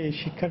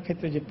শিক্ষার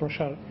ক্ষেত্রে যে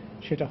প্রসার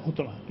সেটা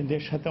হতো না, কিন্তু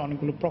এর সাথে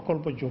অনেকগুলো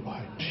প্রকল্প যোগ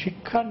হয়।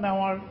 শিক্ষা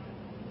নেওয়ার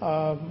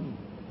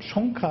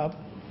সংখ্যা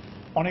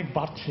অনেক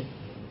বাড়ছে,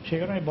 সে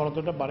কারণে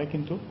বরাদ্দটা বাড়ে,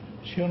 কিন্তু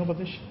সে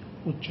অনুপাতে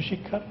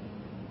উচ্চশিক্ষার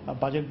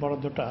বাজেট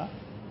বরাদ্দটা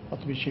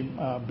অত বেশি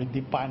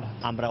বৃদ্ধি পায় না।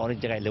 আমরা অনেক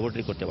জায়গায়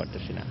ল্যাবরেটরি করতে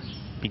পারতেছি না।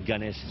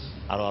 বিজ্ঞানের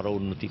আরো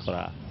উন্নতি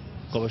করা,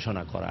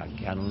 গবেষণা করা,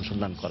 জ্ঞান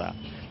অনুসন্ধান করা,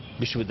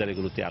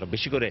 বিশ্ববিদ্যালয়গুলোতে আরো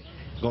বেশি করে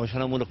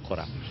গবেষণামূলক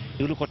করা,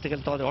 এগুলো করতে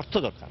গেলে তো আমাদের অর্থ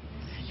দরকার,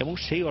 এবং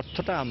সেই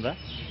অর্থটা আমরা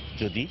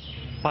যদি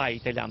পাই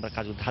তাহলে আমরা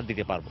কাজ ধার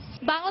দিতে পারবো।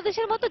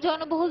 বাংলাদেশের মতো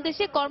জনবহুল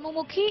দেশে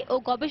কর্মমুখী ও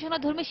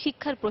গবেষণাধর্মী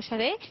শিক্ষার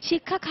প্রসারে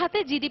শিক্ষা খাতে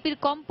জিডিপির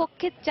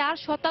কমপক্ষে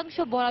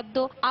 4% বরাদ্দ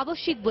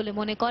আবশ্যিক বলে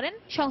মনে করেন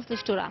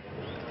সংশ্লিষ্টরা।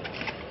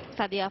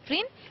 সাদিয়া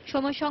আফরিন,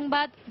 সময়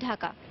সংবাদ,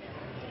 ঢাকা।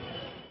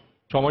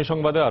 সময়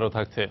সংবাদে আরো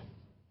থাকছে।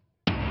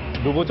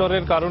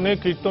 ডুবোচরের কারণে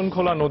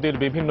কীর্তনখোলা নদীর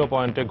বিভিন্ন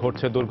পয়েন্টে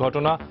ঘটছে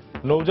দুর্ঘটনা।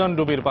 নৌযান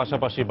ডুবির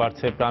পাশাপাশি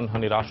বাড়ছে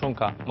প্রাণহানির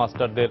আশঙ্কা।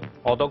 মাস্টারদের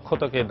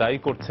অদক্ষতাকে দায়ী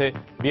করছে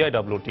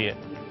বিআইডব্লিউটিএ।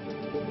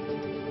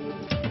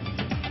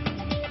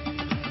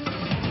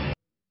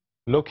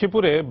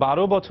 লক্ষ্মীপুরে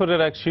 12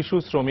 বছরের এক শিশু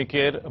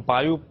শ্রমিকের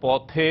বায়ু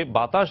পথে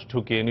বাতাস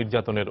ঢুকিয়ে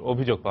নির্যাতনের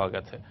অভিযোগ পাওয়া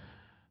গেছে।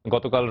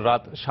 গতকাল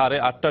রাত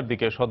 8:30টার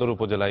দিকে সদর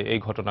উপজেলায় এই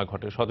ঘটনা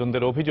ঘটে।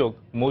 স্বজনদের অভিযোগ,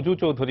 মজু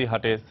চৌধুরী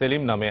হাটে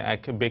সেলিম নামে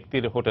এক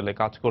ব্যক্তির হোটেলে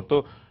কাজ করত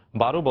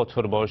 12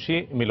 বছর বয়সী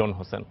মিলন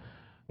হোসেন।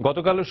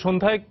 গতকাল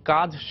সন্ধ্যায়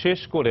কাজ শেষ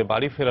করে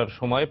বাড়ি ফেরার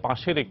সময়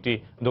পাশের একটি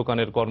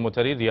দোকানের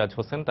কর্মচারী রিয়াজ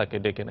হোসেন তাকে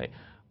ডেকে নেয়।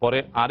 পরে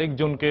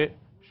আরেকজনকে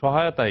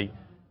সহায়তায়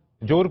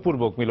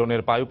জোরপূর্বক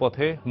মিলনের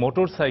বায়ুপথে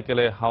মোটর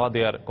সাইকেলে হাওয়া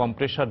দেওয়ার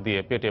কম্প্রেসার দিয়ে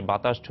পেটে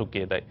বাতাস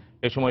ঢুকিয়ে দেয়।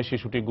 এ সময়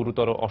শিশুটি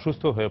গুরুতর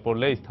অসুস্থ হয়ে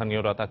পড়লে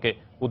স্থানীয়রা তাকে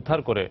উদ্ধার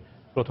করে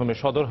প্রথমে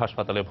সদর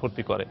হাসপাতালে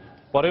ভর্তি করে।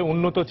 পরে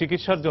উন্নত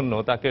চিকিৎসার জন্য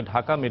তাকে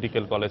ঢাকা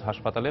মেডিকেল কলেজ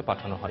হাসপাতালে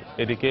পাঠানো হয়।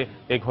 এদিকে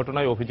এই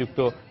ঘটনায় অভিযুক্ত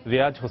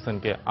রিয়াজ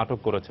হোসেনকে আটক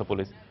করেছে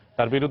পুলিশ।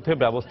 তার বিরুদ্ধে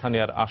ব্যবস্থা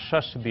নেওয়ার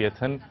আশ্বাস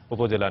দিয়েছেন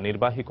উপজেলা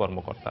নির্বাহী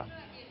কর্মকর্তা।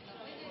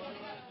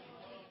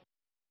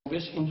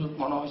 বেশ ইনজুর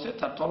মনে হয়েছে,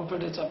 তার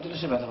তলপেটে চাপ দিলে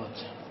সে ব্যথা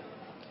হচ্ছে।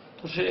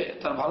 তো সে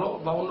তার ভালো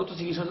বা উন্নত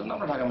চিকিৎসার জন্য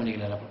আমরা ঢাকা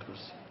মেডিকেলে রিপোর্ট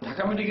করছি।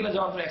 ঢাকা মেডিকেলে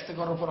যাওয়ার পর এক্সরে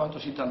করার পর হয়তো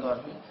সিদ্ধান্ত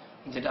আসবে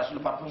যেটা আসলে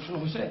পারফরেশন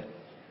হয়েছে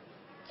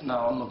না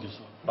অন্য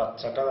কিছু।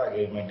 বাচ্চাটার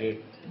আগে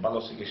ভালো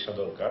চিকিৎসা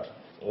দরকার,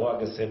 ও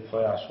আগে সেফ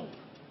হয়ে আসুক,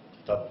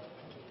 তার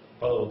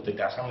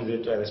পরবর্তীতে আসামি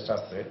যেহেতু অ্যারেস্ট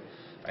আছে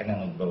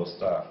আইনানুগ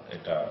ব্যবস্থা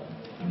এটা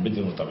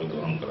বিধি মোতাবেক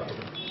গ্রহণ করা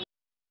হবে।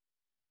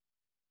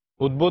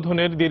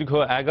 উদ্বোধনের দীর্ঘ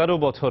 11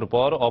 বছর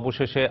পর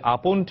অবশেষে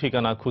আপন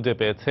ঠিকানা খুঁজে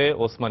পেয়েছে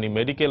ওসমানী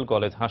মেডিকেল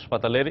কলেজ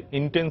হাসপাতালের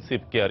ইন্টেনসিভ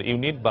কেয়ার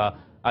ইউনিট বা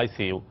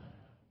আইসিইউ।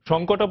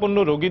 সংকটাপন্ন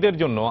রোগীদের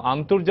জন্য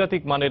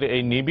আন্তর্জাতিক মানের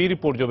এই নিবিড়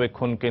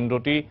পর্যবেক্ষণ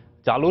কেন্দ্রটি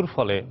চালুর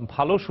ফলে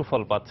ভালো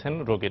সুফল পাচ্ছেন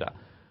রোগীরা।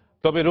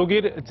 তবে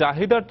রোগীর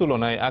চাহিদার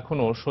তুলনায়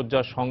এখনও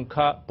শয্যার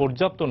সংখ্যা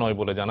পর্যাপ্ত নয়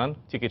বলে জানান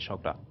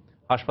চিকিৎসকরা।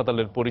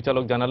 হাসপাতালের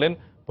পরিচালক জানালেন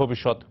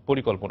ভবিষ্যৎ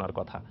পরিকল্পনার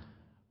কথা।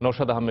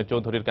 নওশাদ আহমেদ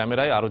চৌধুরীর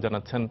ক্যামেরায় আরও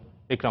জানাচ্ছেন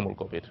ইকরামুল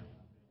কবির।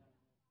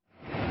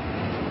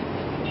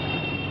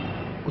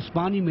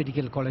 ওসমানী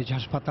মেডিকেল কলেজ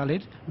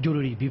হাসপাতালের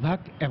জরুরি বিভাগ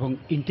এবং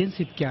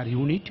ইন্টেনসিভ কেয়ার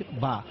ইউনিট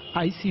বা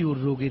আইসিইউর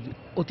রোগীর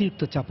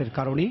অতিরিক্ত চাপের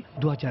কারণে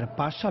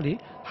 2005 সালে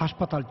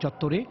হাসপাতাল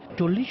চত্বরে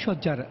 40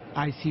 শয্যার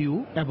আইসিইউ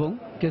এবং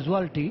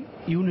ক্যাজুয়ালিটি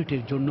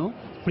ইউনিটের জন্য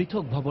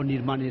পৃথক ভবন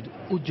নির্মাণের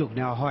উদ্যোগ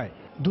নেওয়া হয়।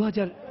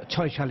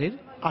 2006 সালের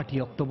 8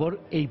 অক্টোবর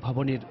এই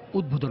ভবনের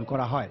উদ্বোধন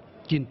করা হয়,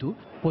 কিন্তু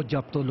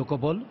পর্যাপ্ত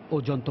লোকবল ও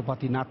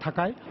যন্ত্রপাতি না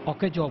থাকায়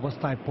অকেজো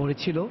অবস্থায়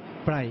পড়েছিল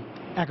প্রায়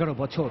 11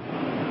 বছর।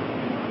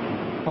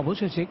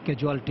 অবশেষে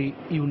ক্যাজুয়ালিটি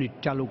ইউনিট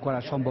চালু করা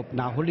সম্ভব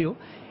না হলেও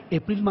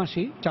এপ্রিল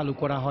মাসে চালু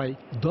করা হয়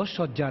 10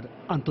 শয্যার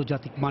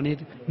আন্তর্জাতিক মানের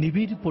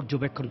নিবিড়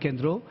পর্যবেক্ষণ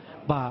কেন্দ্র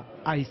বা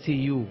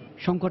আইসিইউ।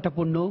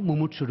 সংকটাপন্ন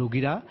মুমূর্ষু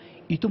রোগীরা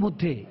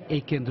ইতিমধ্যে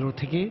এই কেন্দ্র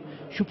থেকে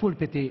সুফল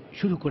পেতে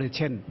শুরু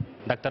করেছেন।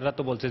 ডাক্তাররা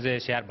তো বলছে যে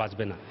সে আর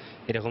বাঁচবে না,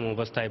 এরকম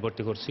অবস্থায়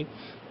ভর্তি করছি।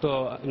 তো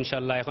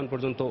ইনশাল্লাহ এখন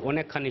পর্যন্ত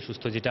অনেকখানি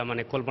সুস্থ, যেটা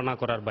মানে কল্পনা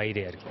করার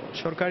বাইরে আর কি।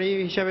 সরকারি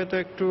হিসাবে তো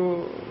একটু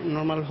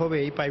নর্মাল হবে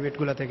এই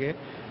প্রাইভেটগুলো থেকে,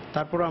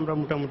 তারপরও আমরা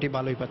মোটামুটি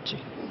ভালোই পাচ্ছি।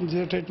 যে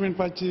ট্রিটমেন্ট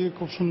পাচ্ছি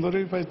খুব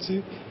সুন্দরই পাচ্ছি,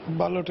 খুব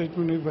ভালো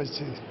ট্রিটমেন্টই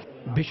পাচ্ছি।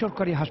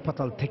 বেসরকারি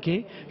হাসপাতাল থেকে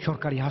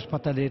সরকারি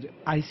হাসপাতালের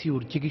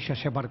আইসিইউর চিকিৎসা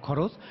সেবার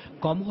খরচ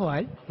কম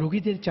হওয়ায়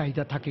রোগীদের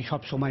চাহিদা থাকে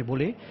সব সময়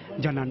বলে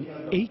জানান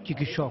এই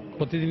চিকিৎসক।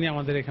 প্রতিদিনই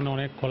আমাদের এখানে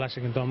অনেক কল আসে,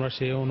 কিন্তু আমরা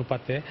সেই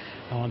অনুপাতে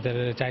আমাদের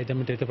চাহিদা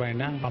মেটাতে পারি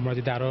না। আমরা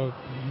যদি আরো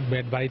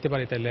বেড বাড়াইতে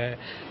পারি তাহলে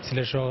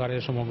সিলেট সহকারে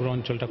সমগ্র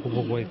অঞ্চলটা খুব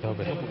উপকৃত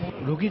হবে।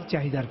 রোগীর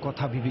চাহিদার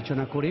কথা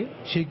বিবেচনা করে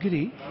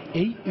শিগগিরই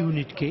এই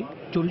ইউনিটকে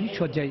 40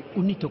 শয্যায়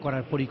উন্নীত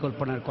করার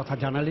পরিকল্পনার কথা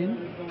জানালেন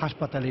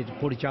হাসপাতালের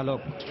পরিচালক।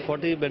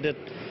 40 বেডের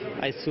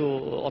আইসিইউ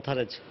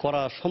অথরাইজ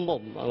করা সম্ভব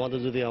আমাদের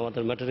যদি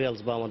আমাদের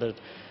ম্যাটেরিয়ালস বা আমাদের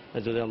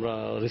যদি আমরা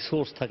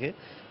রিসোর্স থাকে,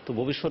 তো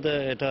ভবিষ্যতে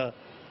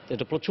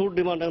এটা প্রচুর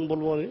ডিমান্ড এখন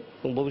বলবো আমি,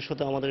 এবং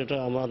ভবিষ্যতে আমাদের এটা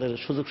আমাদের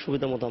সুযোগ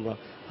সুবিধা মতো আমরা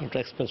একটা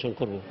এক্সপেনশন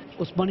করব।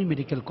 ওসমানী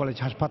মেডিকেল কলেজ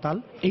হাসপাতাল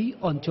এই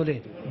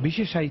অঞ্চলের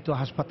বিশেষায়িত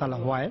হাসপাতাল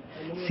হওয়ায়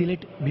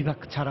সিলেট বিভাগ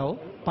ছাড়াও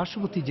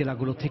পার্শ্ববর্তী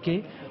জেলাগুলো থেকে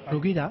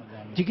রোগীরা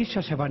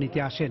চিকিৎসা সেবা নিতে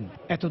আসেন।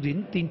 এতদিন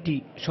 3টি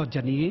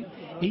শয্যা নিয়ে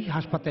এই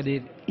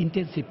হাসপাতালের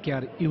ইন্টেনসিভ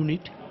কেয়ার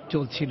ইউনিট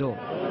চলছিল।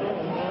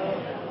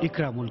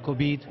 ইকরামুল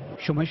কবির,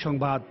 সময়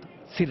সংবাদ,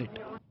 সিলেট।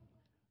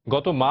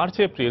 গত মার্চ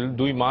এপ্রিল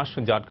 2 মাস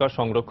জাটকা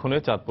সংরক্ষণে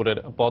চাঁদপুরের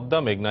পদ্মা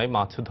মেঘনায়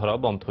মাছ ধরা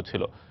বন্ধ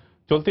ছিল।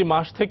 চলতি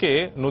মাস থেকে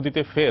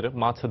নদীতে ফের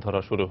মাছ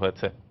ধরা শুরু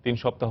হয়েছে। 3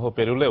 সপ্তাহ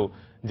পেরুলেও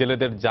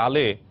জেলেদের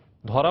জালে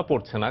ধরা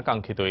পড়ছে না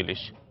কাঙ্ক্ষিত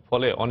ইলিশ,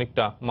 ফলে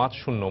অনেকটা মাছ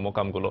শূন্য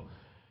মোকামগুলো।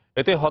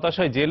 এতে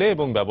হতাশায় জেলে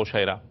এবং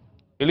ব্যবসায়ীরা।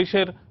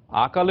 ইলিশের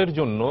আকালের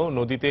জন্য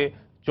নদীতে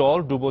চর,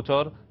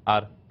 ডুবোচর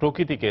আর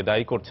প্রকৃতিকে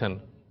দায়ী করছেন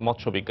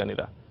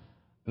মৎস্যবিজ্ঞানীরা।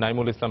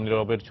 নাইমুল ইসলাম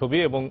নীরবের ছবি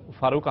এবং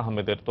ফারুক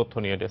আহমেদের তথ্য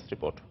নিয়ে ডেস্ক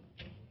রিপোর্ট।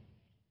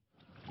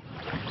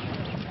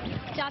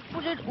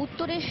 চাঁদপুরের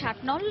উত্তরে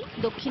ষাটনল,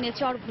 দক্ষিণে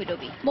চর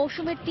ভৈরবী।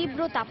 মৌসুমের তীব্র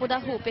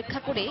তাপদাহ উপেক্ষা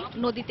করে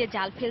নদীতে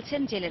জাল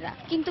ফেলছেন জেলেরা,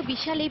 কিন্তু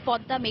বিশাল এই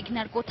পদ্মা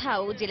মেঘনার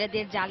কোথাও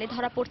জেলেদের জালে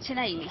ধরা পড়ছে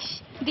না ইলিশ।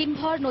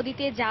 দিনভর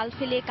নদীতে জাল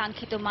ফেলে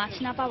কাঙ্ক্ষিত মাছ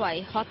না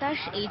পাওয়ায় হতাশ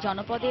এই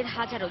জনপদের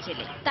হাজারো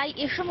জেলে। তাই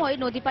এ সময়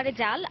নদী পাড়ে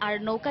জাল আর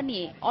নৌকা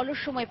নিয়ে অলস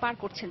সময় পার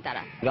করছেন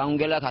তারা। গ্রাম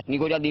গেলে খাটনি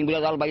করে দিন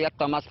বুঝে জাল ভাই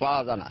একটা মাছ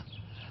পাওয়া যায় না,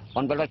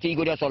 অনবেলা কি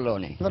করে চললো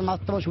অনেক মাছ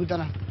তো সুবিধা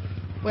না,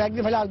 ওই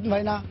একদিন ভাই আরেকদিন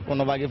ভাই না,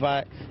 কোনো বাকি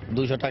পায়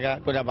 200 টাকা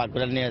করে বার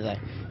করে নিয়ে যায়।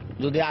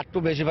 যদি একটু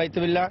বেশি পাইতে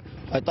পারলে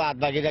হয়তো আধ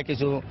বাকিরা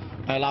কিছু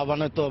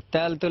লাভবান হতো।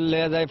 তেল তো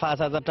লেগে যায়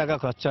 5000 টাকা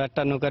খরচ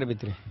একটা নৌকার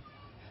ভিতরে,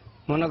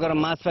 মনে করো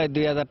মাছ পাই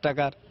 2000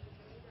 টাকার,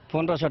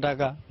 1500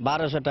 টাকা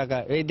 1200 টাকা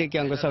এই দিকে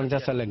অঙ্ক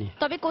সংসার চালানি।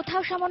 তবে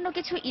কোথাও সামান্য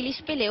কিছু ইলিশ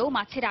পেলেও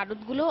মাছের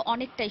আড়তগুলো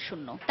অনেকটাই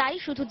শূন্য। তাই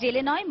শুধু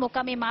জেলে নয়,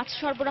 মোকামে মাছ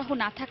সরবরাহ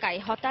না থাকায়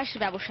হতাশ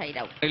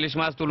ব্যবসায়ীরাও। ইলিশ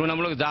মাছ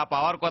তুলনামূলক যা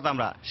পাওয়ার কথা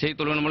আমরা সেই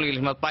তুলনামূলক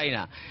ইলিশ মাছ পাই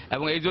না,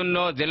 এবং এই জন্য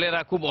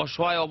জেলেরা খুব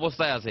অসহায়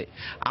অবস্থায় আছে,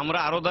 আমরা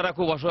আরো দ্বারা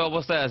খুব অসহায়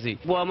অবস্থায় আছি।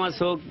 পোয়া মাছ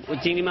হোক,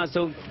 চিংড়ি মাছ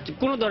হোক,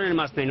 কোনো ধরনের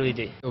মাছ নেই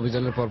নদীতে।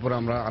 অভিযানের পরপর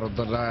আমরা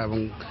আড়তদাররা এবং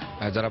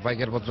যারা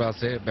পাইকার পত্র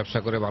আছে ব্যবসা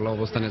করে ভালো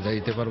অবস্থানে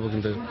যাইতে পারবো,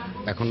 কিন্তু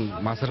এখন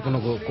মাছের কোনো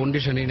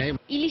কন্ডিশনই নেই।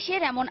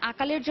 ইলিশের এমন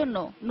আকালের জন্য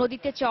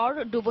নদীতে চর,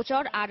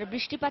 ডুবোচর আর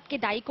বৃষ্টিপাতকে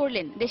দায়ী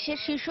করলেন দেশের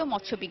শীর্ষ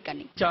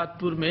মৎস্যবিজ্ঞানী।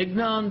 চাঁদপুর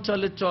মেঘনা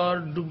অঞ্চলে চর,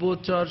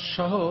 ডুবোচর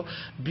সহ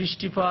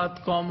বৃষ্টিপাত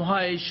কম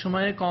হয়, এই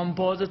সময়ে কম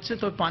পাওয়া যাচ্ছে।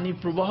 তবে পানি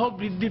প্রবাহ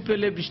বৃদ্ধি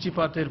পেলে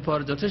বৃষ্টিপাতের পর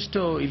যথেষ্ট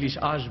ইলিশ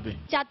আসবে।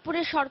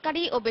 চাঁদপুরের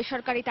সরকারি ও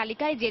বেসরকারি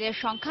তালিকায় জেলের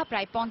সংখ্যা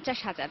প্রায়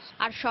 50,000,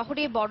 আর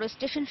শহরে বড়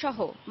স্টেশন সহ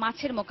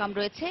মাছের মোকাম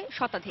রয়েছে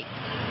শতাধিক।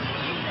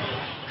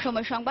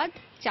 সময় সংবাদ,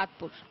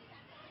 চাঁদপুর।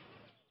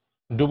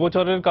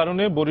 ডুবোচরের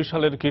কারণে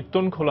বরিশালের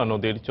কীর্তনখোলা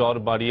নদীর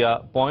চরবাড়িয়া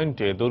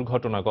পয়েন্টে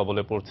দুর্ঘটনা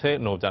কবলে পড়ছে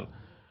নৌযান।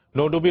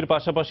 নৌডুবির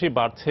পাশাপাশি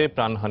বাড়ছে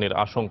প্রাণহানির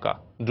আশঙ্কা।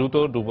 দ্রুত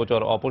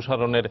ডুবোচর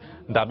অপসারণের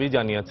দাবি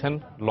জানিয়েছেন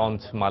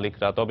লঞ্চ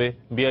মালিকরা। তবে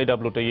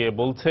বিআইডব্লিউটিএ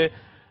বলছে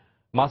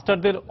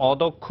মাস্টারদের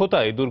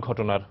অদক্ষতাই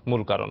দুর্ঘটনার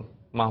মূল কারণ।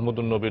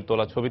 মাহমুদুন নবীর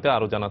তোলা ছবিতে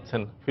আরো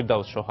জানাচ্ছেন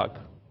ফিরদাউস সোহাগ।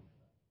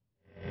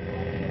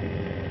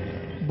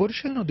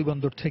 বরিশাল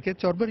নদীবন্দর থেকে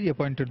চরবাড়িয়া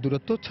পয়েন্টের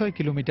দূরত্ব 6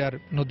 কিলোমিটার।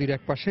 নদীর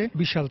এক পাশে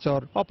বিশাল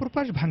চর, অপর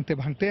পাশ ভাঙতে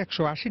ভাঙতে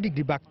 180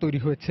 ডিগ্রি বাঁক তৈরি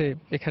হয়েছে।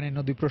 এখানে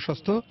নদী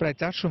প্রশস্ত প্রায়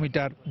 400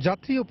 মিটার।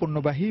 যাত্রী ও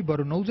পণ্যবাহী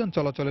বড় নৌযান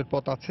চলাচলের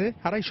পথ আছে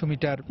 250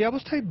 মিটার। এই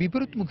অবস্থায়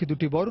বিপরীতমুখী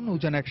দুটি বড়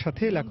নৌযান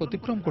একসাথে এলাকা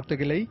অতিক্রম করতে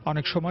গেলেই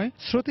অনেক সময়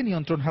স্রোতে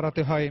নিয়ন্ত্রণ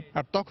হারাতে হয়,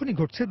 আর তখনই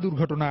ঘটছে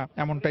দুর্ঘটনা।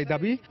 এমনটাই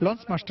দাবি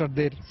লঞ্চ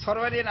মাস্টারদের।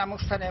 চরবাড়িয়া নামক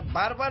স্থানে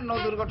বারবার নৌ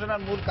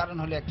দুর্ঘটনার মূল কারণ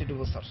হলো একটি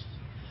ডুবোচর।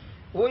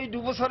 ওই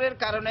ডুবোচরের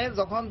কারণে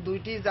যখন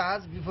দুইটি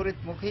জাহাজ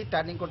বিপরীতমুখী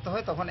টার্নিং করতে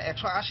হয় তখন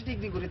 180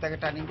 ডিগ্রি করে তাকে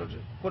টার্নিং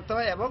করতে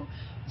হয়, এবং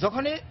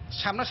যখনই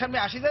সামনাসামনি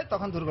আসি যায়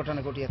তখন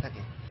দুর্ঘটনা ঘটিয়ে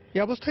থাকে।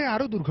 এই অবস্থায়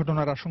আরো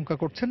দুর্ঘটনার আশঙ্কা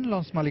করছেন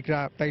লঞ্চ মালিকরা।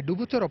 তাই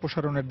ডুবোচর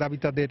অপসারণের দাবি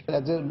তাদের।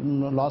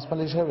 লঞ্চ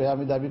মালিক হিসেবে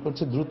আমি দাবি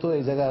করছি দ্রুত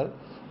এই জায়গার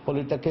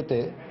পলিটা কেটে,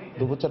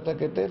 ডুবোচরটা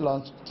কেটে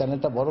লঞ্চ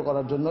চ্যানেলটা বড়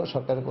করার জন্য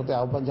সরকারের প্রতি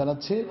আহ্বান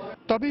জানাচ্ছি।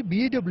 তবে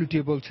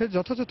বিআইডব্লিউটিএ বলছে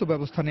যথাযথ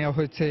ব্যবস্থা নেওয়া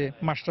হয়েছে।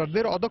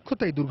 মাস্টারদের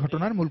অদক্ষতাই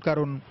দুর্ঘটনার মূল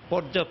কারণ।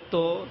 পর্যাপ্ত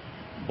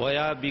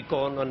বয়া,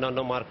 বিকন, অন্যান্য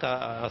মার্কা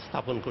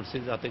স্থাপন করছি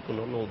যাতে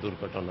কোনো নৌ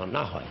দুর্ঘটনা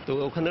না হয়। তো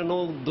ওখানে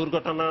নৌ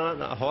দুর্ঘটনা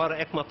হওয়ার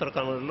একমাত্র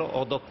কারণ হলো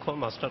অদক্ষ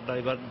মাস্টার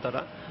ড্রাইভার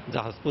দ্বারা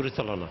জাহাজ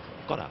পরিচালনা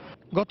করা।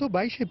 গত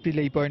 22 এপ্রিল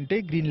এই পয়েন্টে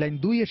গ্রিন লাইন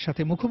 2 এর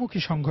সাথে মুখোমুখি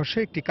সংঘর্ষে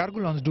একটি কার্গো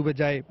লঞ্চ ডুবে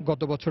যায়।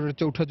 গত বছরের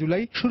 4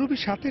 জুলাই সুরভি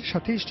 7 এর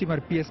সাথে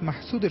স্টিমার পিএস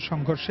মাহসুদের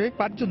সংঘর্ষে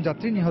 5 জন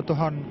যাত্রী নিহত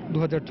হন।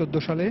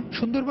 2014 সালে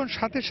সুন্দরবন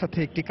 7 এর সাথে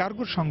একটি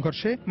কার্গোর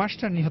সংঘর্ষে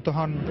মাস্টার নিহত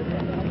হন।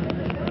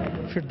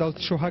 ফিরদাউস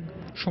সোহাগ,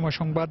 সময়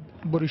সংবাদ,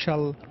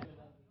 বরিশাল।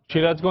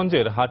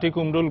 সিরাজগঞ্জের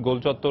হাটিকুমরুল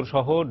গোলচত্বর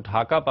সহ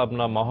ঢাকা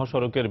পাবনা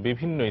মহাসড়কের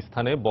বিভিন্ন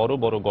স্থানে বড়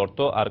বড় গর্ত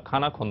আর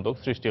খানাখন্দক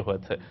সৃষ্টি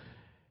হয়েছে।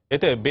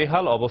 এতে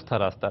বেহাল অবস্থা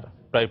রাস্তার।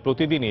 প্রায়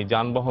প্রতিদিনই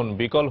যানবাহন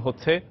বিকল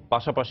হচ্ছে,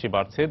 পাশাপাশি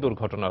বাড়ছে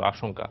দুর্ঘটনার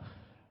আশঙ্কা।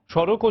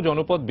 সড়ক ও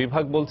জনপথ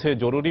বিভাগ বলছে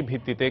জরুরি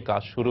ভিত্তিতে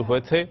কাজ শুরু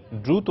হয়েছে,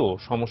 দ্রুত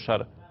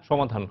সমস্যার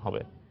সমাধান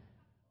হবে।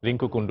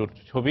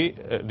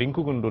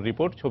 রিঙ্কু কুণ্ডুর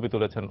রিপোর্ট, ছবি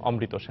তুলেছেন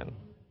অমৃত সেন।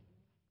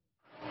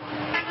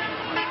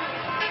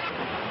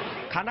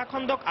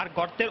 খানাখন্দক আর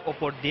গর্তের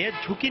ওপর দিয়ে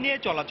ঝুঁকি নিয়ে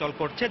চলাচল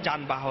করছে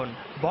যানবাহন।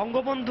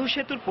 বঙ্গবন্ধু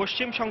সেতুর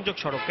পশ্চিম সংযোগ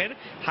সড়কের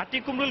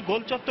হাটিকুমরুল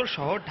গোলচত্বর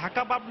সহ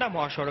ঢাকা পাবনা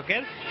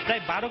মহাসড়কের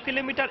প্রায় 12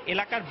 কিলোমিটার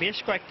এলাকার বেশ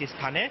কয়েকটি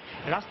স্থানে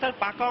রাস্তার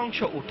পাকা অংশ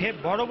উঠে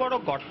বড় বড়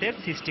গর্তের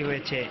সৃষ্টি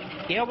হয়েছে।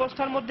 এ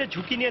অবস্থার মধ্যে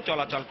ঝুঁকি নিয়ে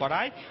চলাচল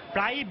করায়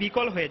প্রায়ই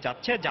বিকল হয়ে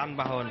যাচ্ছে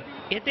যানবাহন।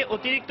 এতে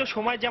অতিরিক্ত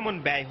সময় যেমন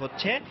ব্যয়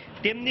হচ্ছে,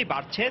 তেমনি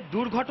বাড়ছে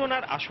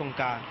দুর্ঘটনার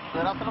আশঙ্কা।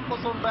 রাস্তাটা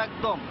প্রচন্ড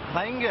একদম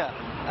ভাঙ্গা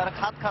আর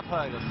খাত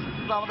হয়ে গেছে।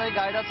 আমরা এই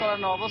গাড়িটা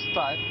চালানো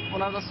অবস্থায়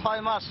ওনার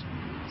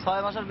 6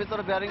 মাসের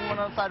ভিতরে ব্যারিং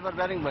মনে হয় 4বার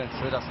ব্যারিং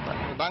ভাঙছে ওই রাস্তায়।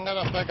 ভাঙ্গা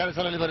রাস্তায় গাড়ি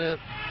চালালে পারে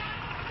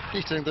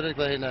স্টিয়ারিং ধরে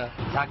পারি না,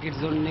 ঝাঁকির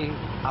জন্য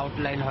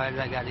আউটলাইন হয়ে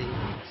যায় গাড়ি।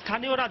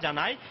 স্থানীয়রা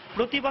জানায়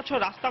প্রতি বছর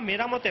রাস্তা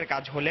মেরামতের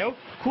কাজ হলেও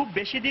খুব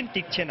বেশি দিন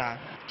টিকছে না।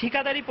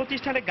 ঠিকাদারি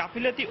প্রতিষ্ঠানে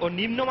গাফিলতি ও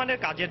নিম্নমানের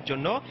কাজের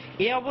জন্য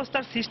এ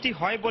অবস্থার সৃষ্টি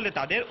হয় বলে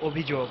তাদের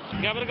অভিযোগ।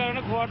 গ্যাপের কারণে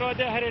খোয়াটা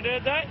হয়তো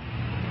হেরে যায়,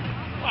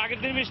 আগের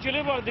দিন বৃষ্টি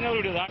হলে পরের দিনে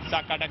উঠে যায়।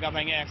 চাক্কা টাকা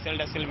ভেঙে,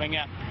 অ্যাক্সেল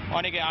ভেঙে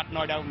অনেকে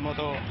 8-9টার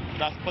মতো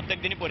প্রত্যেক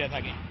দিনই পড়ে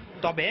থাকে।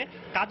 তবে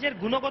কাজের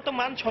গুণগত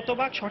মান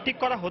শতভাগ সঠিক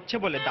করা হচ্ছে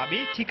বলে দাবি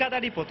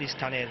ঠিকাদারি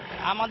প্রতিষ্ঠানের।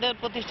 আমাদের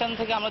প্রতিষ্ঠান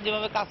থেকে আমরা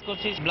যেভাবে কাজ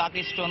করছি, ব্ল্যাক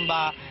স্টোন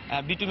বা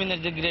বিটুমিনের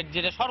যে গ্রেড,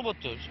 যেটা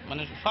সর্বোচ্চ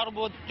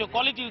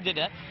কোয়ালিটি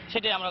যেটা,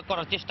 সেটাই আমরা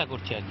করার চেষ্টা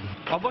করছি আর কি।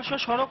 অবশ্য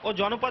সড়ক ও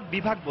জনপথ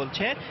বিভাগ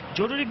বলছে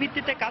জরুরি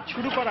ভিত্তিতে কাজ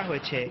শুরু করা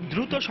হয়েছে,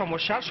 দ্রুত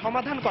সমস্যার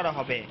সমাধান করা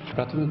হবে।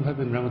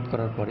 প্রাথমিকভাবে মেরামত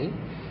করার পরে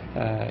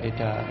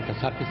এটা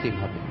সার্ফেসিং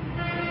হবে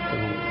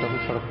এবং তখন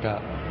সড়কটা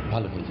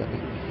ভালো হয়ে যাবে।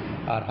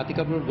 আর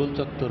হাতিকামরুল গোল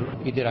চত্বর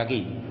ঈদের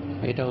আগেই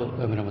এটাও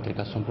মেরামতের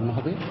কাজ সম্পূর্ণ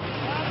হবে।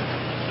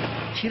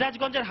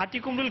 সিরাজগঞ্জের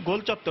হাটিকুমরুল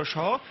গোল চত্বর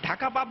সহ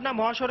ঢাকা পাবনা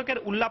মহাসড়কের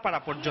উল্লাপাড়া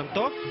পর্যন্ত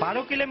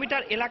 12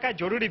 কিলোমিটার এলাকায়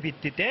জরুরি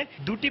ভিত্তিতে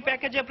 2টি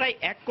প্যাকেজে প্রায়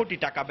 1 কোটি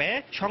টাকা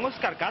ব্যয়ে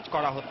সংস্কার কাজ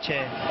করা হচ্ছে।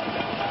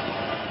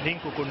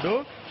 রিঙ্কু কুন্ডু,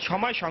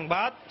 সময়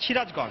সংবাদ,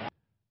 সিরাজগঞ্জ।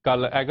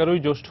 কাল 11ই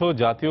জ্যৈষ্ঠ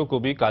জাতীয়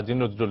কবি কাজী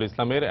নজরুল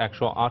ইসলামের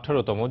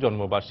 118তম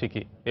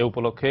জন্মবার্ষিকী। এ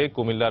উপলক্ষে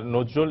কুমিল্লার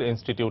নজরুল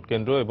ইনস্টিটিউট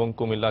কেন্দ্র এবং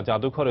কুমিল্লা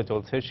জাদুঘরে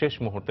চলছে শেষ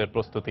মুহূর্তের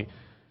প্রস্তুতি।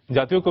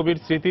 জাতীয় কবির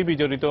স্মৃতি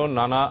বিজড়িত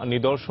নানা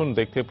নিদর্শন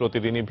দেখতে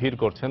প্রতিদিনই ভিড়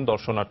করছেন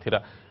দর্শনার্থীরা।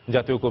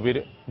 জাতীয় কবির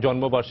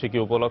জন্মবার্ষিকী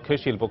উপলক্ষে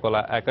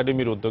শিল্পকলা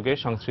একাডেমির উদ্যোগে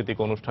সাংস্কৃতিক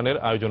অনুষ্ঠানের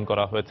আয়োজন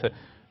করা হয়েছে।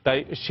 তাই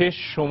শেষ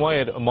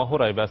সময়ের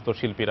মহড়ায় ব্যস্ত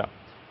শিল্পীরা।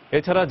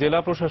 এছাড়া জেলা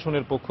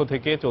প্রশাসনের পক্ষ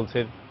থেকে চলছে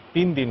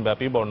 3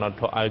 দিনব্যাপী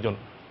বর্ণাঢ্য আয়োজন।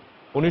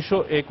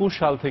 1921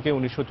 সাল থেকে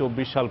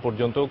 1924 সাল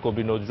পর্যন্ত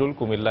কবি নজরুল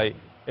কুমিল্লায়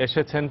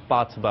এসেছেন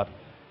 5 বার।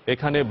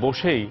 এখানে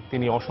বসেই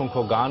তিনি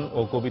অসংখ্য গান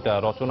ও কবিতা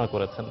রচনা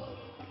করেছেন।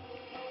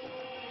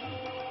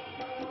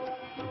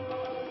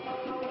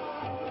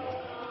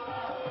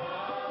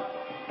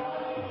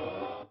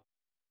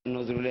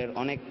 নজরুলের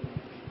অনেক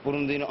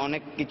পুরনো দিন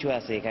অনেক কিছু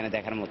আছে এখানে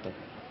দেখার মতো,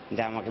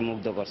 যা আমাকে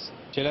মুগ্ধ করছে।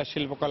 জেলা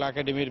শিল্পকলা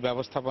একাডেমির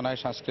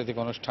ব্যবস্থাপনায় সাংস্কৃতিক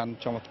অনুষ্ঠান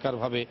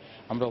চমৎকারভাবে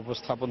আমরা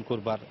উপস্থাপন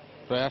করবার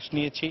প্রয়াস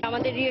নিয়েছি।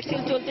 আমাদের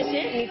রিহার্সেল চলতেছে,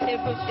 নৃত্যের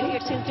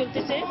রিহার্সেল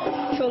চলতেছে,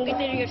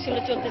 সঙ্গীতের রিহার্সেল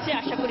চলতেছে।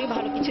 আশা করি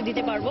ভালো কিছু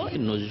দিতে পারবো।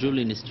 নজরুল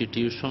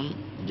ইনস্টিটিউশন,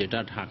 যেটা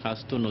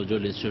ঢাকাস্থ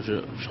নজরুল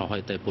ইনস্টিটিউটের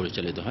সহায়তায়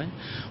পরিচালিত হয়,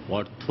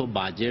 অর্থ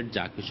বাজেট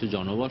যা কিছু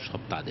জনবল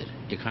সব তাদের।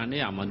 এখানে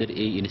আমাদের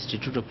এই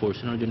ইনস্টিটিউটের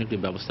পরিচালনার জন্য একটি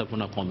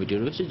ব্যবস্থাপনা কমিটি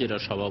রয়েছে, যেটা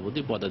সভাপতি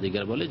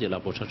পদাধিকার বলে জেলা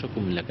প্রশাসক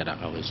কুমিল্লাকে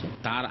রাখা হয়েছে।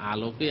 তার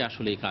আলোকে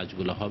আসলে এই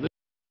কাজগুলো হবে।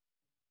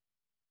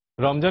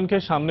 রমজানকে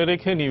সামনে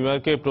রেখে নিউ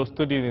ইয়র্কে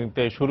প্রস্তুতি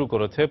নিতে শুরু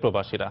করেছে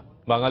প্রবাসীরা।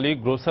 বাঙালি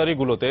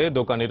গ্রোসারিগুলোতে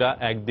দোকানিরা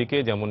একদিকে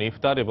যেমন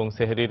ইফতার এবং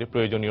সেহরির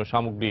প্রয়োজনীয়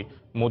সামগ্রী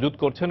মজুত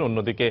করছেন,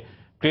 অন্যদিকে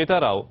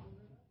ক্রেতারাও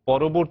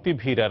পরবর্তী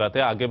ভিড় এড়াতে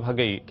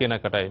আগেভাগেই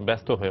কেনাকাটায়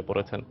ব্যস্ত হয়ে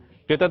পড়েছেন।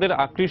 ক্রেতাদের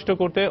আকৃষ্ট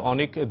করতে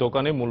অনেক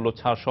দোকানে মূল্য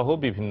ছাড় সহ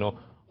বিভিন্ন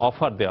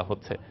অফার দেওয়া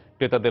হচ্ছে।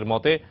 ক্রেতাদের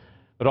মতে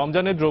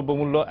রমজানের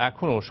দ্রব্যমূল্য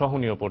এখনও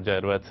সহনীয়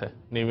পর্যায়ে রয়েছে।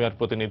 নিউ ইয়র্ক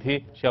প্রতিনিধি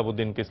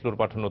শিয়াবুদ্দিন কিসলুর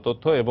পাঠানো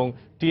তথ্য এবং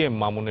টিএম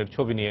মামুনের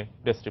ছবি নিয়ে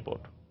ডেস্ক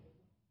রিপোর্ট।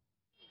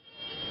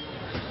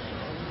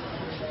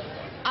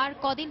 আর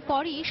কদিন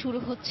পরই শুরু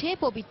হচ্ছে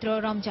পবিত্র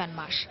রমজান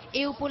মাস।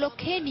 এ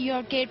উপলক্ষে নিউ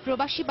ইয়র্কের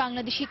প্রবাসী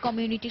বাংলাদেশি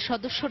কমিউনিটির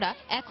সদস্যরা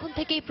এখন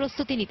থেকেই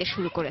প্রস্তুতি নিতে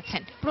শুরু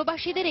করেছেন।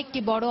 প্রবাসীদের একটি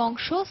বড়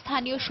অংশ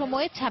স্থানীয়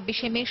সময়ে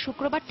 26শে মে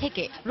শুক্রবার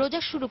থেকে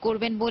রোজা শুরু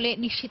করবেন বলে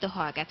নিশ্চিত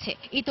হওয়া গেছে।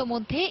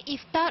 ইতোমধ্যে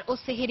ইফতার ও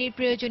সেহরির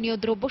প্রয়োজনীয়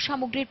দ্রব্য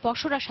সামগ্রীর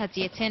পসরা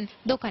সাজিয়েছেন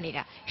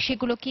দোকানিরা।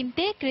 সেগুলো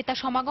কিনতে ক্রেতা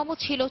সমাগমও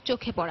ছিল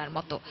চোখে পড়ার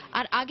মতো।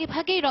 আর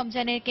আগেভাগেই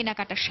রমজানের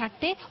কেনাকাটার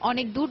স্বার্থে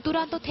অনেক দূর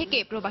দূরান্ত থেকে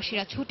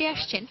প্রবাসীরা ছুটে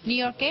আসছেন নিউ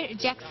ইয়র্কের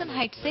জ্যাকসন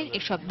হাইটস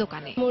এসব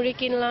দোকানে। মুড়ি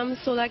কিনলাম,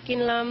 ছোলা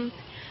কিনলাম,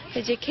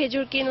 এই যে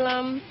খেজুর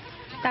কিনলাম,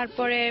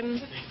 তারপরে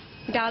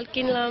ডাল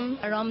কিনলাম।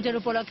 রমজান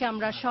উপলক্ষে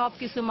আমরা সব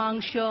কিছু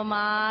মাংস,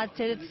 মাছ,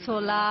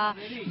 ছোলা,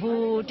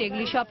 বুট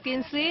এগুলি সব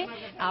কিনছি।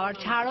 আবার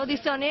ছাড়ও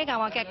দিচ্ছে অনেক।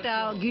 আমাকে একটা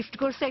গিফট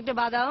করছে একটা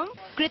বাদাম।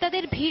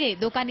 ক্রেতাদের ভিড়ে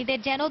দোকানীদের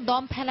যেন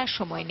দম ফেলার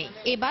সময় নেই।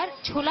 এবার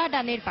ছোলা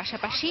ডালের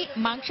পাশাপাশি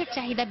মাংসের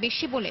চাহিদা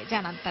বেশি বলে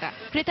জানান তারা।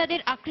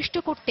 ক্রেতাদের আকৃষ্ট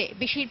করতে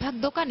বেশিরভাগ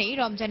দোকানেই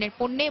রমজানের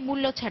পণ্যে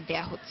মূল্য ছাড়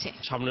দেওয়া হচ্ছে।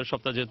 সামনের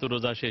সপ্তাহ যেহেতু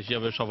রোজা শেষ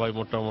হিসাবে সবাই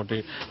মোটামুটি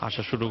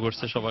আসা শুরু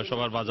করছে।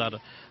 সবার বাজার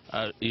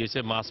ইয়েছে,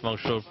 মাছ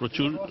মাংস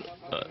প্রচুর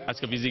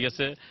আজকে বিজি গেছে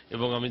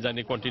এবং আমি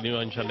জানি কন্টিনিউ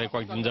ইনশাআল্লাহ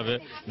কয়েকদিন যাবে,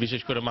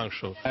 বিশেষ করে মাংস।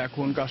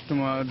 এখন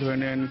কাস্টমার ধরে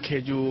নেন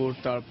খেজুর,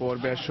 তারপর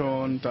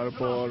বেসন,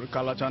 তারপর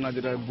কালা চানা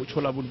যেটা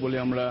ছোলা বুট বলি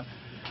আমরা,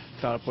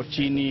 তারপর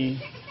চিনি,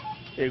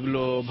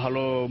 এগুলো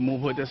ভালো মুভ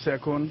হইতেছে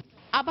এখন।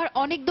 আবার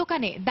অনেক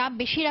দোকানে দাম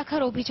বেশি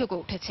রাখার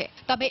অভিযোগও উঠেছে।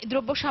 তবে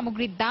দ্রব্য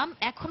সামগ্রীর দাম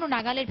এখনো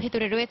নাগালের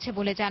ভেতরে রয়েছে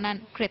বলে জানান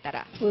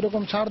ক্রেতারা।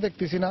 ওইরকম ছাড়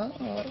দেখতেছি না,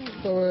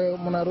 তবে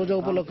মানে রোজা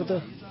উপলক্ষে তো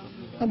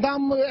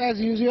দাম অ্যাজ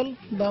ইউজুয়াল,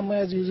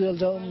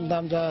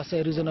 দাম যা আছে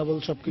রিজনেবল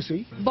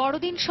সবকিছুই।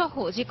 বড়দিন সহ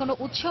যে কোনো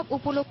উৎসব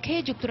উপলক্ষে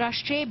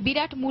যুক্তরাষ্ট্রে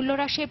বিরাট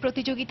মূল্যহ্রাসের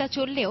প্রতিযোগিতা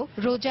চললেও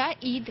রোজা,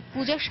 ঈদ,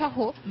 পূজা সহ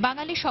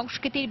বাঙালি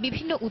সংস্কৃতির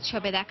বিভিন্ন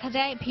উৎসবে দেখা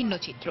যায় ভিন্ন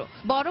চিত্র।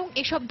 বরং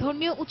এসব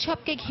ধর্মীয়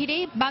উৎসবকে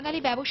ঘিরেই বাঙালি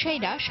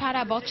ব্যবসায়ীরা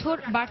সারা বছর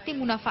বাড়তি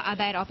মুনাফা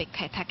আদায়ের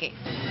অপেক্ষায় থাকে।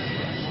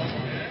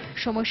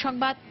 সময়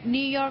সংবাদ,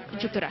 নিউ ইয়র্ক,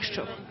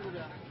 যুক্তরাষ্ট্র।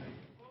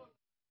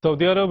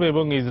 সৌদি আরব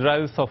এবং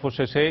ইসরায়েল সফর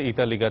শেষে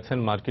ইতালি গেছেন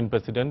মার্কিন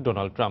প্রেসিডেন্ট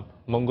ডোনাল্ড ট্রাম্প।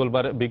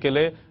 মঙ্গলবার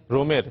বিকেলে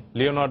রোমের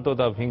লিওনার্দো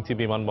দা ভিঞ্চি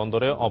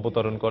বিমানবন্দরে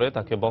অবতরণ করে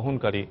তাকে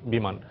বহনকারী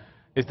বিমান।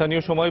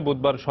 স্থানীয় সময়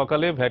বুধবার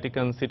সকালে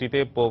ভ্যাটিকান সিটিতে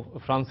পোপ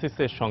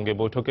ফ্রান্সিসের সঙ্গে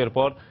বৈঠকের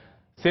পর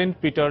সেন্ট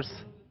পিটার্স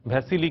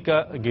ভ্যাসিলিকা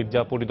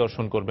গির্জা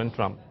পরিদর্শন করবেন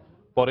ট্রাম্প।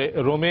 পরে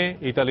রোমে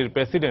ইতালির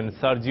প্রেসিডেন্ট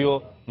সার্জিও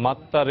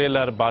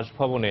মাত্তারেলার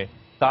বাসভবনে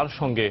তার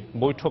সঙ্গে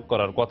বৈঠক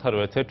করার কথা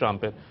রয়েছে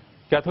ট্রাম্পের।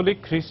 ক্যাথলিক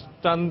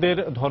খ্রিস্টানদের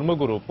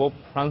ধর্মগুরু পোপ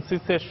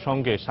ফ্রান্সিসের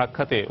সঙ্গে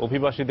সাক্ষাতে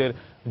অভিবাসীদের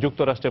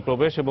যুক্তরাষ্ট্রে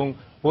প্রবেশ এবং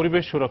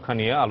পরিবেশ সুরক্ষা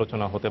নিয়ে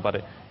আলোচনা হতে পারে।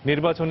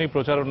 নির্বাচনী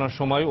প্রচারণার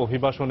সময়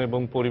অভিবাসন এবং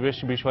পরিবেশ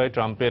বিষয়ে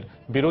ট্রাম্পের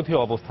বিরোধী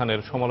অবস্থানের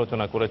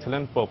সমালোচনা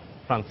করেছিলেন পোপ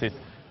ফ্রান্সিস।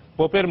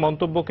 পোপের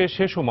মন্তব্যকে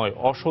সে সময়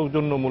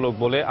অসৌজন্যমূলক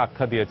বলে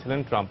আখ্যা দিয়েছিলেন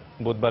ট্রাম্প।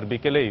 বুধবার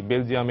বিকেলেই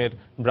বেলজিয়ামের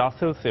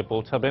ব্রাসেলসে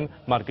পৌঁছাবেন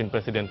মার্কিন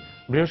প্রেসিডেন্ট।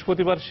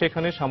 বৃহস্পতিবার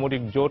সেখানে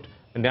সামরিক জোট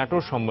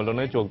ন্যাটোর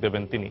সম্মেলনে যোগ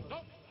দেবেন তিনি।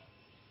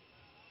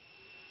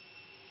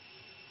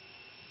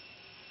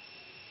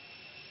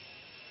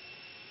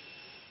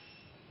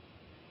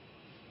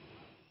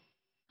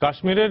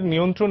 কাশ্মীরের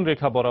নিয়ন্ত্রণ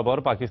রেখা বরাবর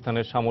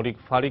পাকিস্তানের সামরিক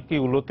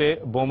ফাঁড়িগুলোতে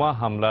বোমা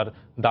হামলার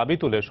দাবি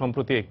তুলে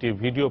সম্প্রতি একটি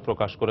ভিডিও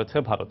প্রকাশ করেছে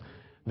ভারত।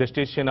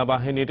 দেশটির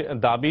সেনাবাহিনীর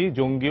দাবি,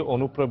 জঙ্গি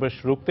অনুপ্রবেশ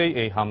রুখতেই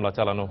এই হামলা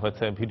চালানো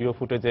হয়েছে। ভিডিও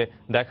ফুটেজে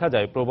দেখা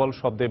যায় প্রবল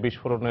শব্দে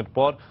বিস্ফোরণের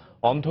পর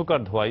অন্ধকার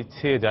ধোঁয়ায়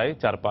ছেয়ে যায়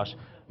চারপাশ।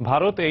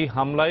 ভারত এই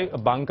হামলায়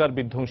বাংকার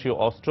বিধ্বংসী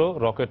অস্ত্র,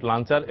 রকেট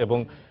লঞ্চার এবং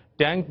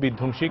ট্যাঙ্ক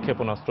বিধ্বংসী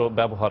ক্ষেপণাস্ত্র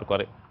ব্যবহার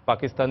করে।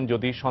 পাকিস্তান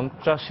যদি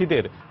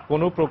সন্ত্রাসীদের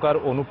কোনো প্রকার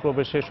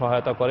অনুপ্রবেশে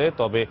সহায়তা করে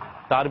তবে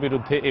তার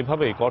বিরুদ্ধে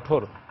এভাবেই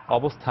কঠোর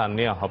অবস্থান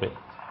নেওয়া হবে।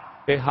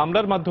 এই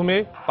হামলার মাধ্যমে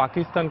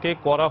পাকিস্তানকে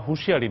কড়া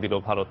হুঁশিয়ারি দিল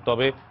ভারত।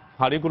 তবে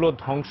ফাঁড়িগুলো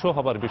ধ্বংস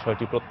হবার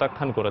বিষয়টি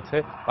প্রত্যাখ্যান করেছে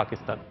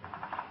পাকিস্তান।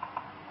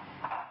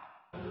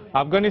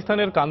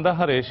 আফগানিস্তানের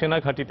কান্দাহারে সেনা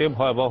ঘাঁটিতে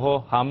ভয়াবহ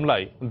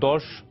হামলায়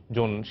 10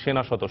 জন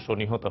সেনা সদস্য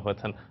নিহত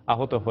হয়েছেন,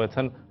 আহত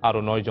হয়েছেন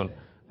আরও 9 জন।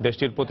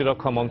 দেশটির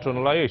প্রতিরক্ষা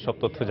মন্ত্রণালয় এইসব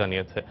তথ্য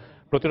জানিয়েছে।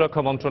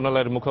 প্রতিরক্ষা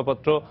মন্ত্রণালয়ের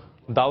মুখপাত্র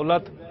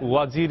দাওলাত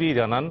ওয়াজিরি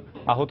জানান,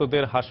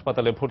 আহতদের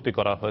হাসপাতালে ভর্তি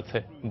করা হয়েছে।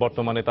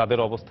 বর্তমানে তাদের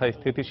অবস্থা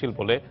স্থিতিশীল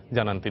বলে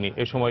জানান তিনি।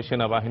 এ সময়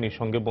সেনাবাহিনীর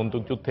সঙ্গে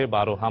বন্দুকযুদ্ধে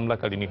 12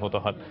 হামলাকারী নিহত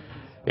হন।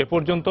 এ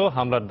পর্যন্ত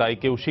হামলার দায়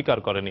কেউ স্বীকার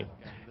করেনি।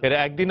 এর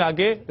একদিন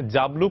আগে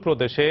জাবলু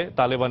প্রদেশে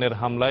তালেবানের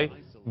হামলায়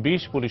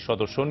 20 পুলিশ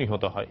সদস্য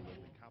নিহত হয়।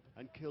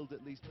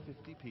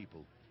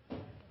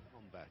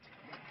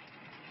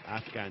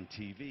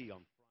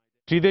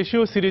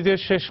 ত্রিদেশীয় সিরিজের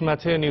শেষ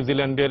ম্যাচে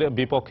নিউজিল্যান্ডের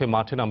বিপক্ষে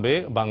মাঠে নামবে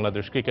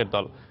বাংলাদেশ ক্রিকেট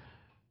দল।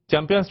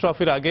 চ্যাম্পিয়ন্স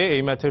ট্রফির আগে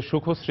এই ম্যাচের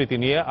সুখস্মৃতি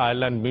নিয়ে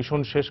আয়ারল্যান্ড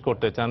মিশন শেষ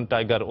করতে চান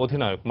টাইগার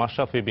অধিনায়ক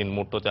মাশরাফি বিন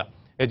মুর্তজা।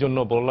 এজন্য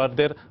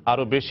বোলারদের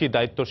আরও বেশি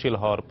দায়িত্বশীল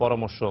হওয়ার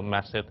পরামর্শ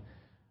ম্যাচের।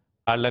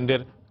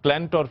 আয়ারল্যান্ডের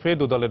ক্ল্যানটর্ফে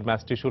দু দলের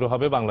ম্যাচটি শুরু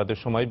হবে বাংলাদেশ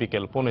সময়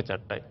বিকেল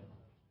 4:45।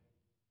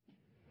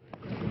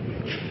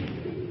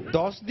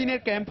 10 দিনের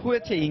ক্যাম্প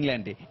হয়েছে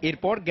ইংল্যান্ডে।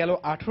 এরপর গেল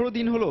 18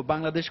 দিন হলো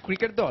বাংলাদেশ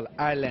ক্রিকেট দল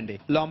আয়ারল্যান্ডে।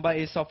 লম্বা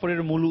এই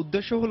সফরের মূল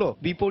উদ্দেশ্য হলো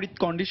বিপরীত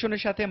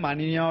কন্ডিশনের সাথে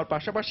মানিয়ে নেওয়ার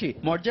পাশাপাশি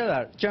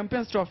মর্যাদার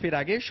চ্যাম্পিয়ন্স ট্রফির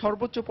আগে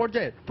সর্বোচ্চ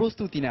পর্যায়ের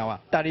প্রস্তুতি নেওয়া।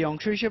 তারই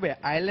অংশ হিসেবে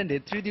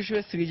আয়ারল্যান্ডের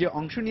ত্রিদেশীয় সিরিজে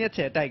অংশ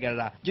নিয়েছে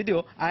টাইগাররা। যদিও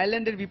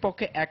আয়ারল্যান্ডের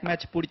বিপক্ষে 1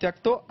 ম্যাচ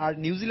পরিত্যক্ত আর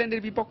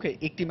নিউজিল্যান্ডের বিপক্ষে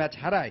 1টি ম্যাচ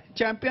হারায়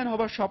চ্যাম্পিয়ন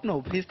হবার স্বপ্ন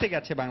ভেস্তে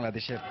গেছে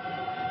বাংলাদেশের।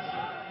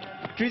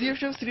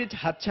 ত্রিদেশীয় সিরিজ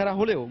হাতছাড়া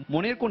হলেও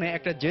মনের কোণে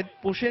একটা জেদ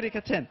পুষে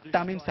রেখেছেন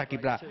তামিম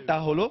সাকিবরা। তা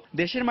হলো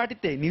দেশের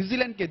মাটিতে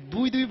নিউজিল্যান্ডকে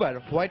 2-2বার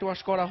হোয়াইট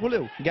ওয়াশ করা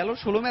হলেও গেল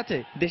 16 ম্যাচে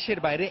দেশের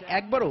বাইরে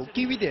একবারও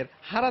কিউইদের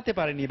হারাতে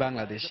পারেনি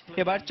বাংলাদেশ।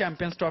 এবার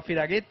চ্যাম্পিয়ন্স ট্রফির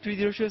আগে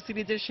ত্রিদেশীয়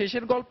সিরিজের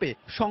শেষের গল্পে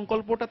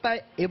সংকল্পটা তাই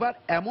এবার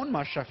এমন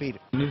মাশরাফির।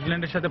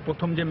 নিউজিল্যান্ডের সাথে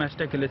প্রথম যে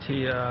ম্যাচটা খেলেছি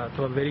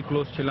তো ভেরি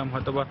ক্লোজ ছিলাম,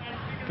 হয়তোবা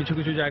কিছু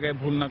কিছু জায়গায়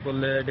ভুল না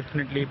করলে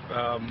ডেফিনেটলি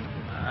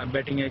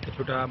ব্যাটিংয়ে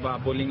কিছুটা বা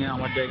বোলিংয়ে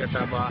আমার জায়গাটা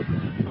বা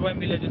সবাই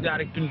মিলে যদি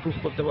আরেকটু ইমপ্রুভ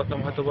করতে পারতাম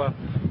হয়তোবা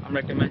আমরা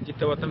একটা ম্যাচ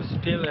জিততে পারতাম।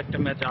 স্টিল একটা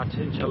ম্যাচ আছে,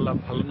 ইনশাল্লাহ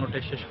ভালো নোটে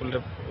শেষ করলে,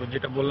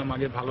 যেটা বললাম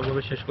আগে,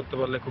 ভালোভাবে শেষ করতে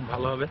পারলে খুব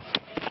ভালো হবে।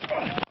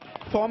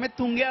 ফর্মের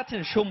তুঙ্গে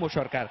আছেন সৌম্য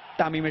সরকার।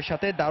 তামিমের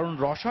সাথে দারুণ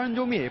রসায়ন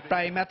জমিয়ে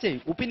প্রায় ম্যাচেই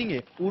ওপেনিংয়ে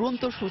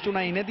উড়ন্ত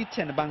সূচনা এনে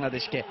দিচ্ছেন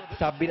বাংলাদেশকে।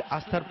 সাব্বির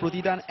আস্থার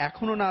প্রতিদান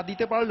এখনো না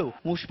দিতে পারলেও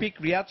মুশফিক,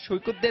 রিয়াদ,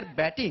 সৈকতদের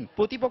ব্যাটিং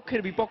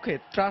প্রতিপক্ষের বিপক্ষে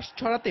ত্রাস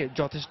ছড়াতে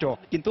যথেষ্ট।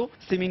 কিন্তু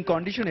সিমিং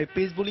কন্ডিশনে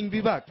পেস বোলিং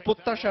বিভাগ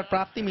প্রত্যাশার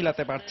প্রাপ্তি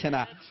মিলাতে পারছে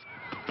না।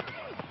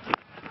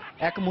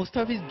 এক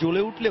মুস্তাফিজ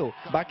জ্বলে উঠলেও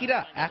বাকিরা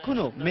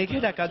এখনো মেঘে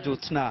ঢাকা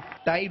জ্যোৎস্না।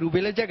 তাই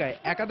রুবেলের জায়গায়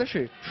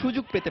একাদশে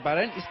সুযোগ পেতে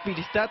পারেন স্পিড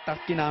স্টার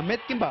তাসকিন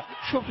আহমেদ কিংবা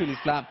শফিউল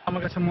ইসলাম।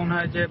 আমার কাছে মনে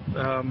হয় যে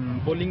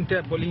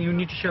বোলিং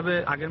ইউনিট হিসাবে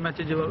আগের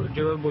ম্যাচে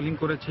যেভাবে বোলিং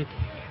করেছি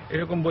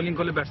এরকম বোলিং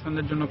করলে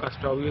ব্যাটসম্যানদের জন্য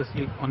কাজটা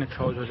অবভিয়াসলি অনেক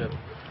সহজ হয়ে যাবে।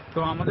 তো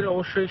আমাদের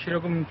অবশ্যই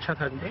সেরকম ইচ্ছা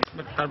থাকবে,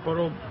 বাট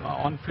তারপরও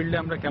অন ফিল্ডে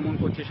আমরা কেমন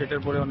করছি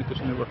সেটার পরে অনেক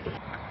কিছু নির্ভর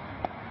করবে।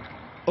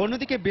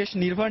 অন্যদিকে বেশ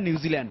নির্ভর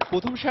নিউজিল্যান্ড।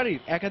 প্রথম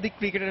সারির একাধিক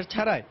ক্রিকেটার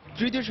ছাড়াই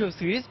ত্রিদেশীয়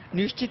সিরিজ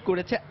নিশ্চিত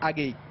করেছে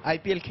আগেই।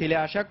 আইপিএল খেলে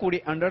আসা কোরি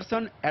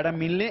অ্যান্ডারসন, অ্যাডাম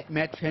মিলনে,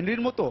 ম্যাট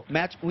হেনরির মতো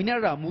ম্যাচ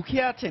উইনাররা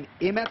মুখিয়ে আছেন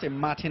এ ম্যাচে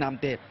মাঠে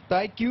নামতে।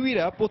 তাই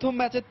কিউইরা প্রথম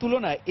ম্যাচের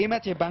তুলনায় এ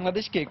ম্যাচে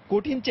বাংলাদেশকে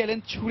কঠিন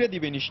চ্যালেঞ্জ ছুড়ে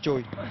দিবে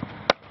নিশ্চয়ই।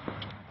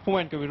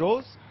 হুমায়ুন কবির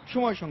রোজ,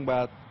 সময়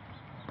সংবাদ।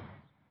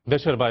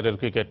 দেশের বাইরের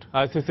ক্রিকেট।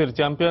 আইসিসির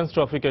চ্যাম্পিয়ন্স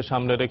ট্রফিকে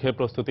সামনে রেখে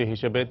প্রস্তুতি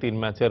হিসেবে 3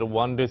 ম্যাচের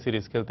ওয়ানডে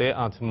সিরিজ খেলতে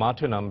আজ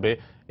মাঠে নামবে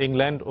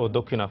ইংল্যান্ড ও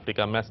দক্ষিণ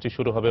আফ্রিকা। ম্যাচটি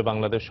শুরু হবে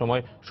বাংলাদেশ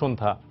সময়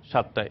সন্ধ্যা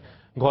 7টায়।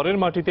 ঘরের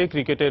মাটিতে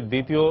ক্রিকেটের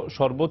দ্বিতীয়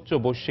সর্বোচ্চ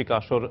বৈশ্বিক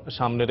আসর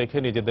সামনে রেখে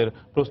নিজেদের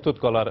প্রস্তুত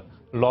করার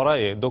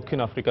লড়াইয়ে দক্ষিণ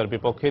আফ্রিকার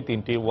বিপক্ষে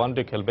 3টি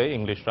ওয়ানডে খেলবে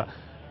ইংলিশরা।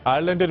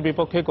 আয়ারল্যান্ডের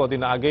বিপক্ষে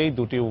কদিন আগেই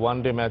 2টি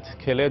ওয়ানডে ম্যাচ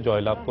খেলে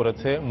জয়লাভ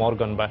করেছে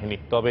মর্গান বাহিনী।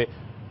 তবে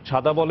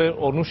সাদা বলের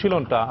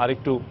অনুশীলনটা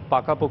আরেকটু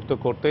পাকাপোক্ত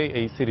করতেই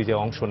এই সিরিজে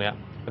অংশ নেয়া।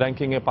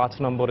 র্যাঙ্কিংয়ে 5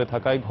 নম্বরে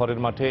থাকায় ঘরের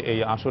মাঠে এই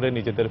আসরে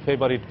নিজেদের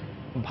ফেভারিট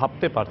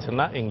ভাবতে পারছেন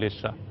না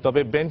ইংলিশরা।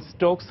 তবে বেন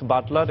স্টোকস,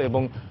 বাটলার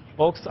এবং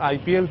ওকস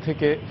আইপিএল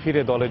থেকে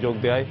ফিরে দলে যোগ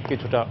দেয়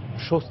কিছুটা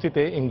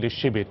স্বস্তিতে ইংলিশ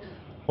শিবির।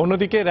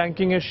 অন্যদিকে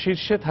র্যাঙ্কিংয়ের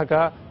শীর্ষে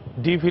থাকা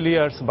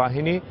ডিভিলিয়ার্স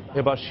বাহিনী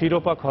এবার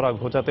শিরোপা খরা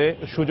ঘোচাতে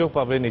সুযোগ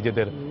পাবে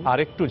নিজেদের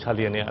আরেকটু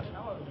ঝালিয়ে নেয়ার।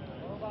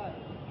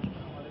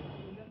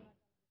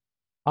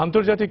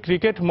 আন্তর্জাতিক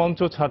ক্রিকেট মঞ্চ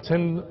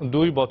ছাড়ছেন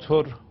 2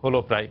 বছর হলো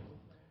প্রায়,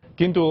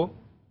 কিন্তু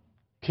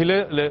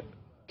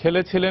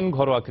খেলেছিলেন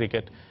ঘরোয়া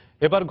ক্রিকেট।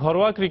 এবার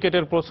ঘরোয়া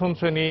ক্রিকেটের প্রথম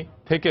শ্রেণী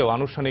থেকেও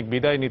আনুষ্ঠানিক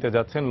বিদায় নিতে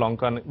যাচ্ছেন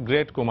লঙ্কান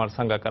গ্রেট কুমার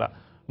সাঙ্গাকারা।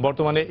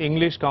 বর্তমানে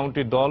ইংলিশ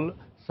কাউন্টি দল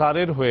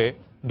সারের হয়ে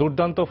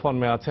দুর্দান্ত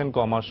ফর্মে আছেন।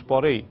 কমাস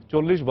পরেই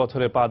 40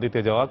 বছরে পা দিতে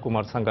যাওয়া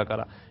কুমার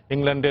সাঙ্গাকারা।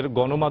 ইংল্যান্ডের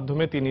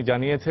গণমাধ্যমে তিনি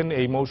জানিয়েছেন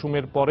এই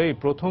মৌসুমের পরেই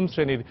প্রথম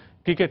শ্রেণীর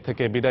ক্রিকেট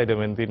থেকে বিদায়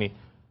দেবেন তিনি।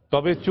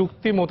 তবে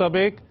চুক্তি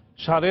মোতাবেক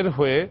সারের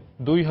হয়ে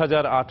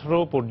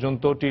 2018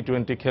 পর্যন্ত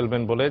টি-20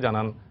 খেলবেন বলে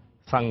জানান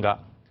সাঙ্গা।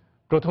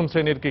 প্রথম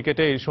শ্রেণীর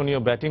ক্রিকেটে ঈর্ষণীয়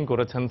ব্যাটিং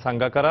করেছেন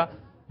সাঙ্গাকারা।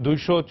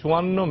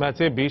 254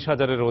 ম্যাচে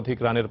 20,000-এর অধিক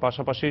রানের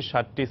পাশাপাশি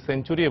 60টি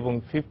সেঞ্চুরি এবং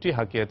 50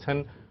 হাঁকিয়েছেন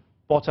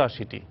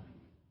 85টি।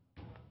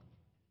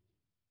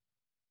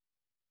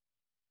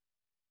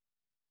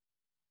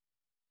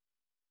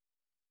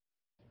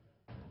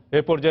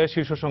 এ পর্যায়ে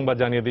শীর্ষ সংবাদ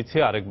জানিয়ে দিচ্ছি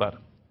আরেকবার।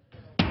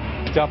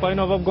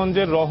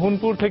 চাঁপাইনবাবগঞ্জের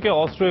রহনপুর থেকে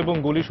অস্ত্র এবং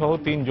গুলি সহ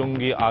 3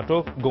 জঙ্গি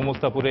আটক।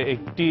 গোমস্তাপুরে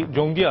একটি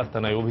জঙ্গি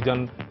আস্তানায় অভিযান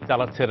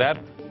চালাচ্ছে র্যাব।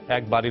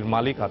 এক বাড়ির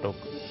মালিক আটক।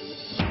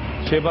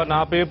 সেবা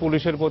না পেয়ে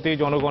পুলিশের প্রতি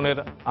জনগণের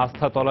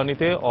আস্থা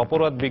তলানিতে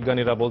অপরাধ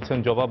বিজ্ঞানীরা বলছেন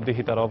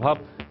জবাবদিহিতার অভাব।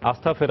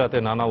 আস্থা ফেরাতে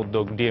নানা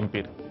উদ্যোগ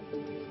ডিএমপির।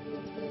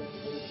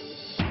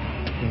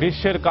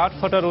 গ্রীষ্মের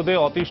কাঠফাটা রোদে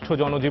অতিষ্ঠ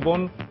জনজীবন।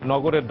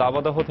 নগরের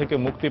দাবদাহ থেকে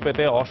মুক্তি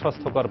পেতে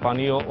অস্বাস্থ্যকর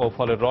পানীয় ও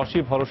ফলের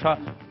রসই ভরসা।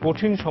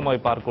 কঠিন সময়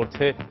পার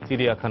করছে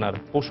চিড়িয়াখানার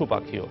পশু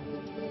পাখিও।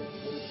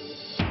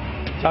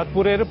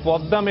 চাঁদপুরের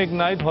পদ্মা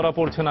মেঘনায় ধরা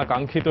পড়ছে না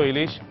কাঙ্ক্ষিত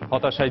ইলিশ।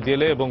 হতাশায়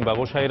জেলে এবং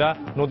ব্যবসায়ীরা।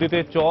 নদীতে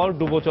চর,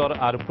 ডুবোচর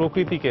আর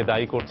প্রকৃতিকে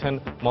দায়ী করছেন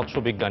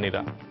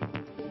মৎস্যবিজ্ঞানীরা।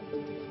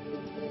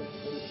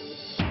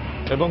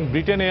 এবং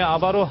ব্রিটেনে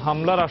আবারও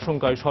হামলার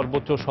আশঙ্কায়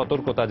সর্বোচ্চ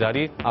সতর্কতা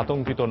জারি।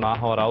 আতঙ্কিত না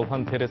হওয়ার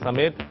আহ্বান থেরেসা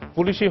মের।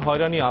 পুলিশি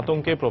হয়রানি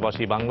আতঙ্কে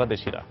প্রবাসী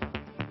বাংলাদেশিরা।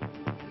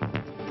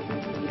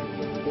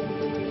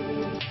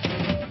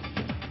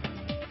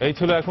 এই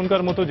ছিল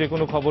এখনকার মতো। যে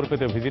কোনো খবর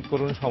পেতে ভিজিট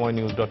করুন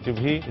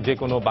সময়নিউজ.tv। যে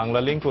কোনো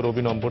বাংলা লিঙ্ক ও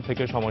রবি নম্বর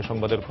থেকে সময়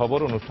সংবাদের খবর,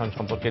 অনুষ্ঠান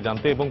সম্পর্কে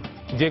জানতে এবং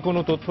যে কোনো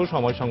তথ্য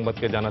সময়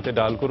সংবাদকে জানাতে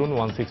ডায়াল করুন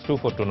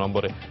 16242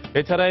 নম্বরে।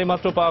 এছাড়া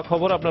এইমাত্র পাওয়া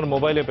খবর আপনার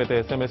মোবাইলে পেতে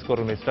SMS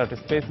করুন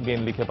 *বিন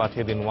লিখে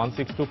পাঠিয়ে দিন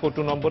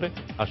 16242 নম্বরে।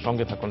 আর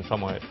সঙ্গে থাকুন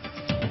সময়ের।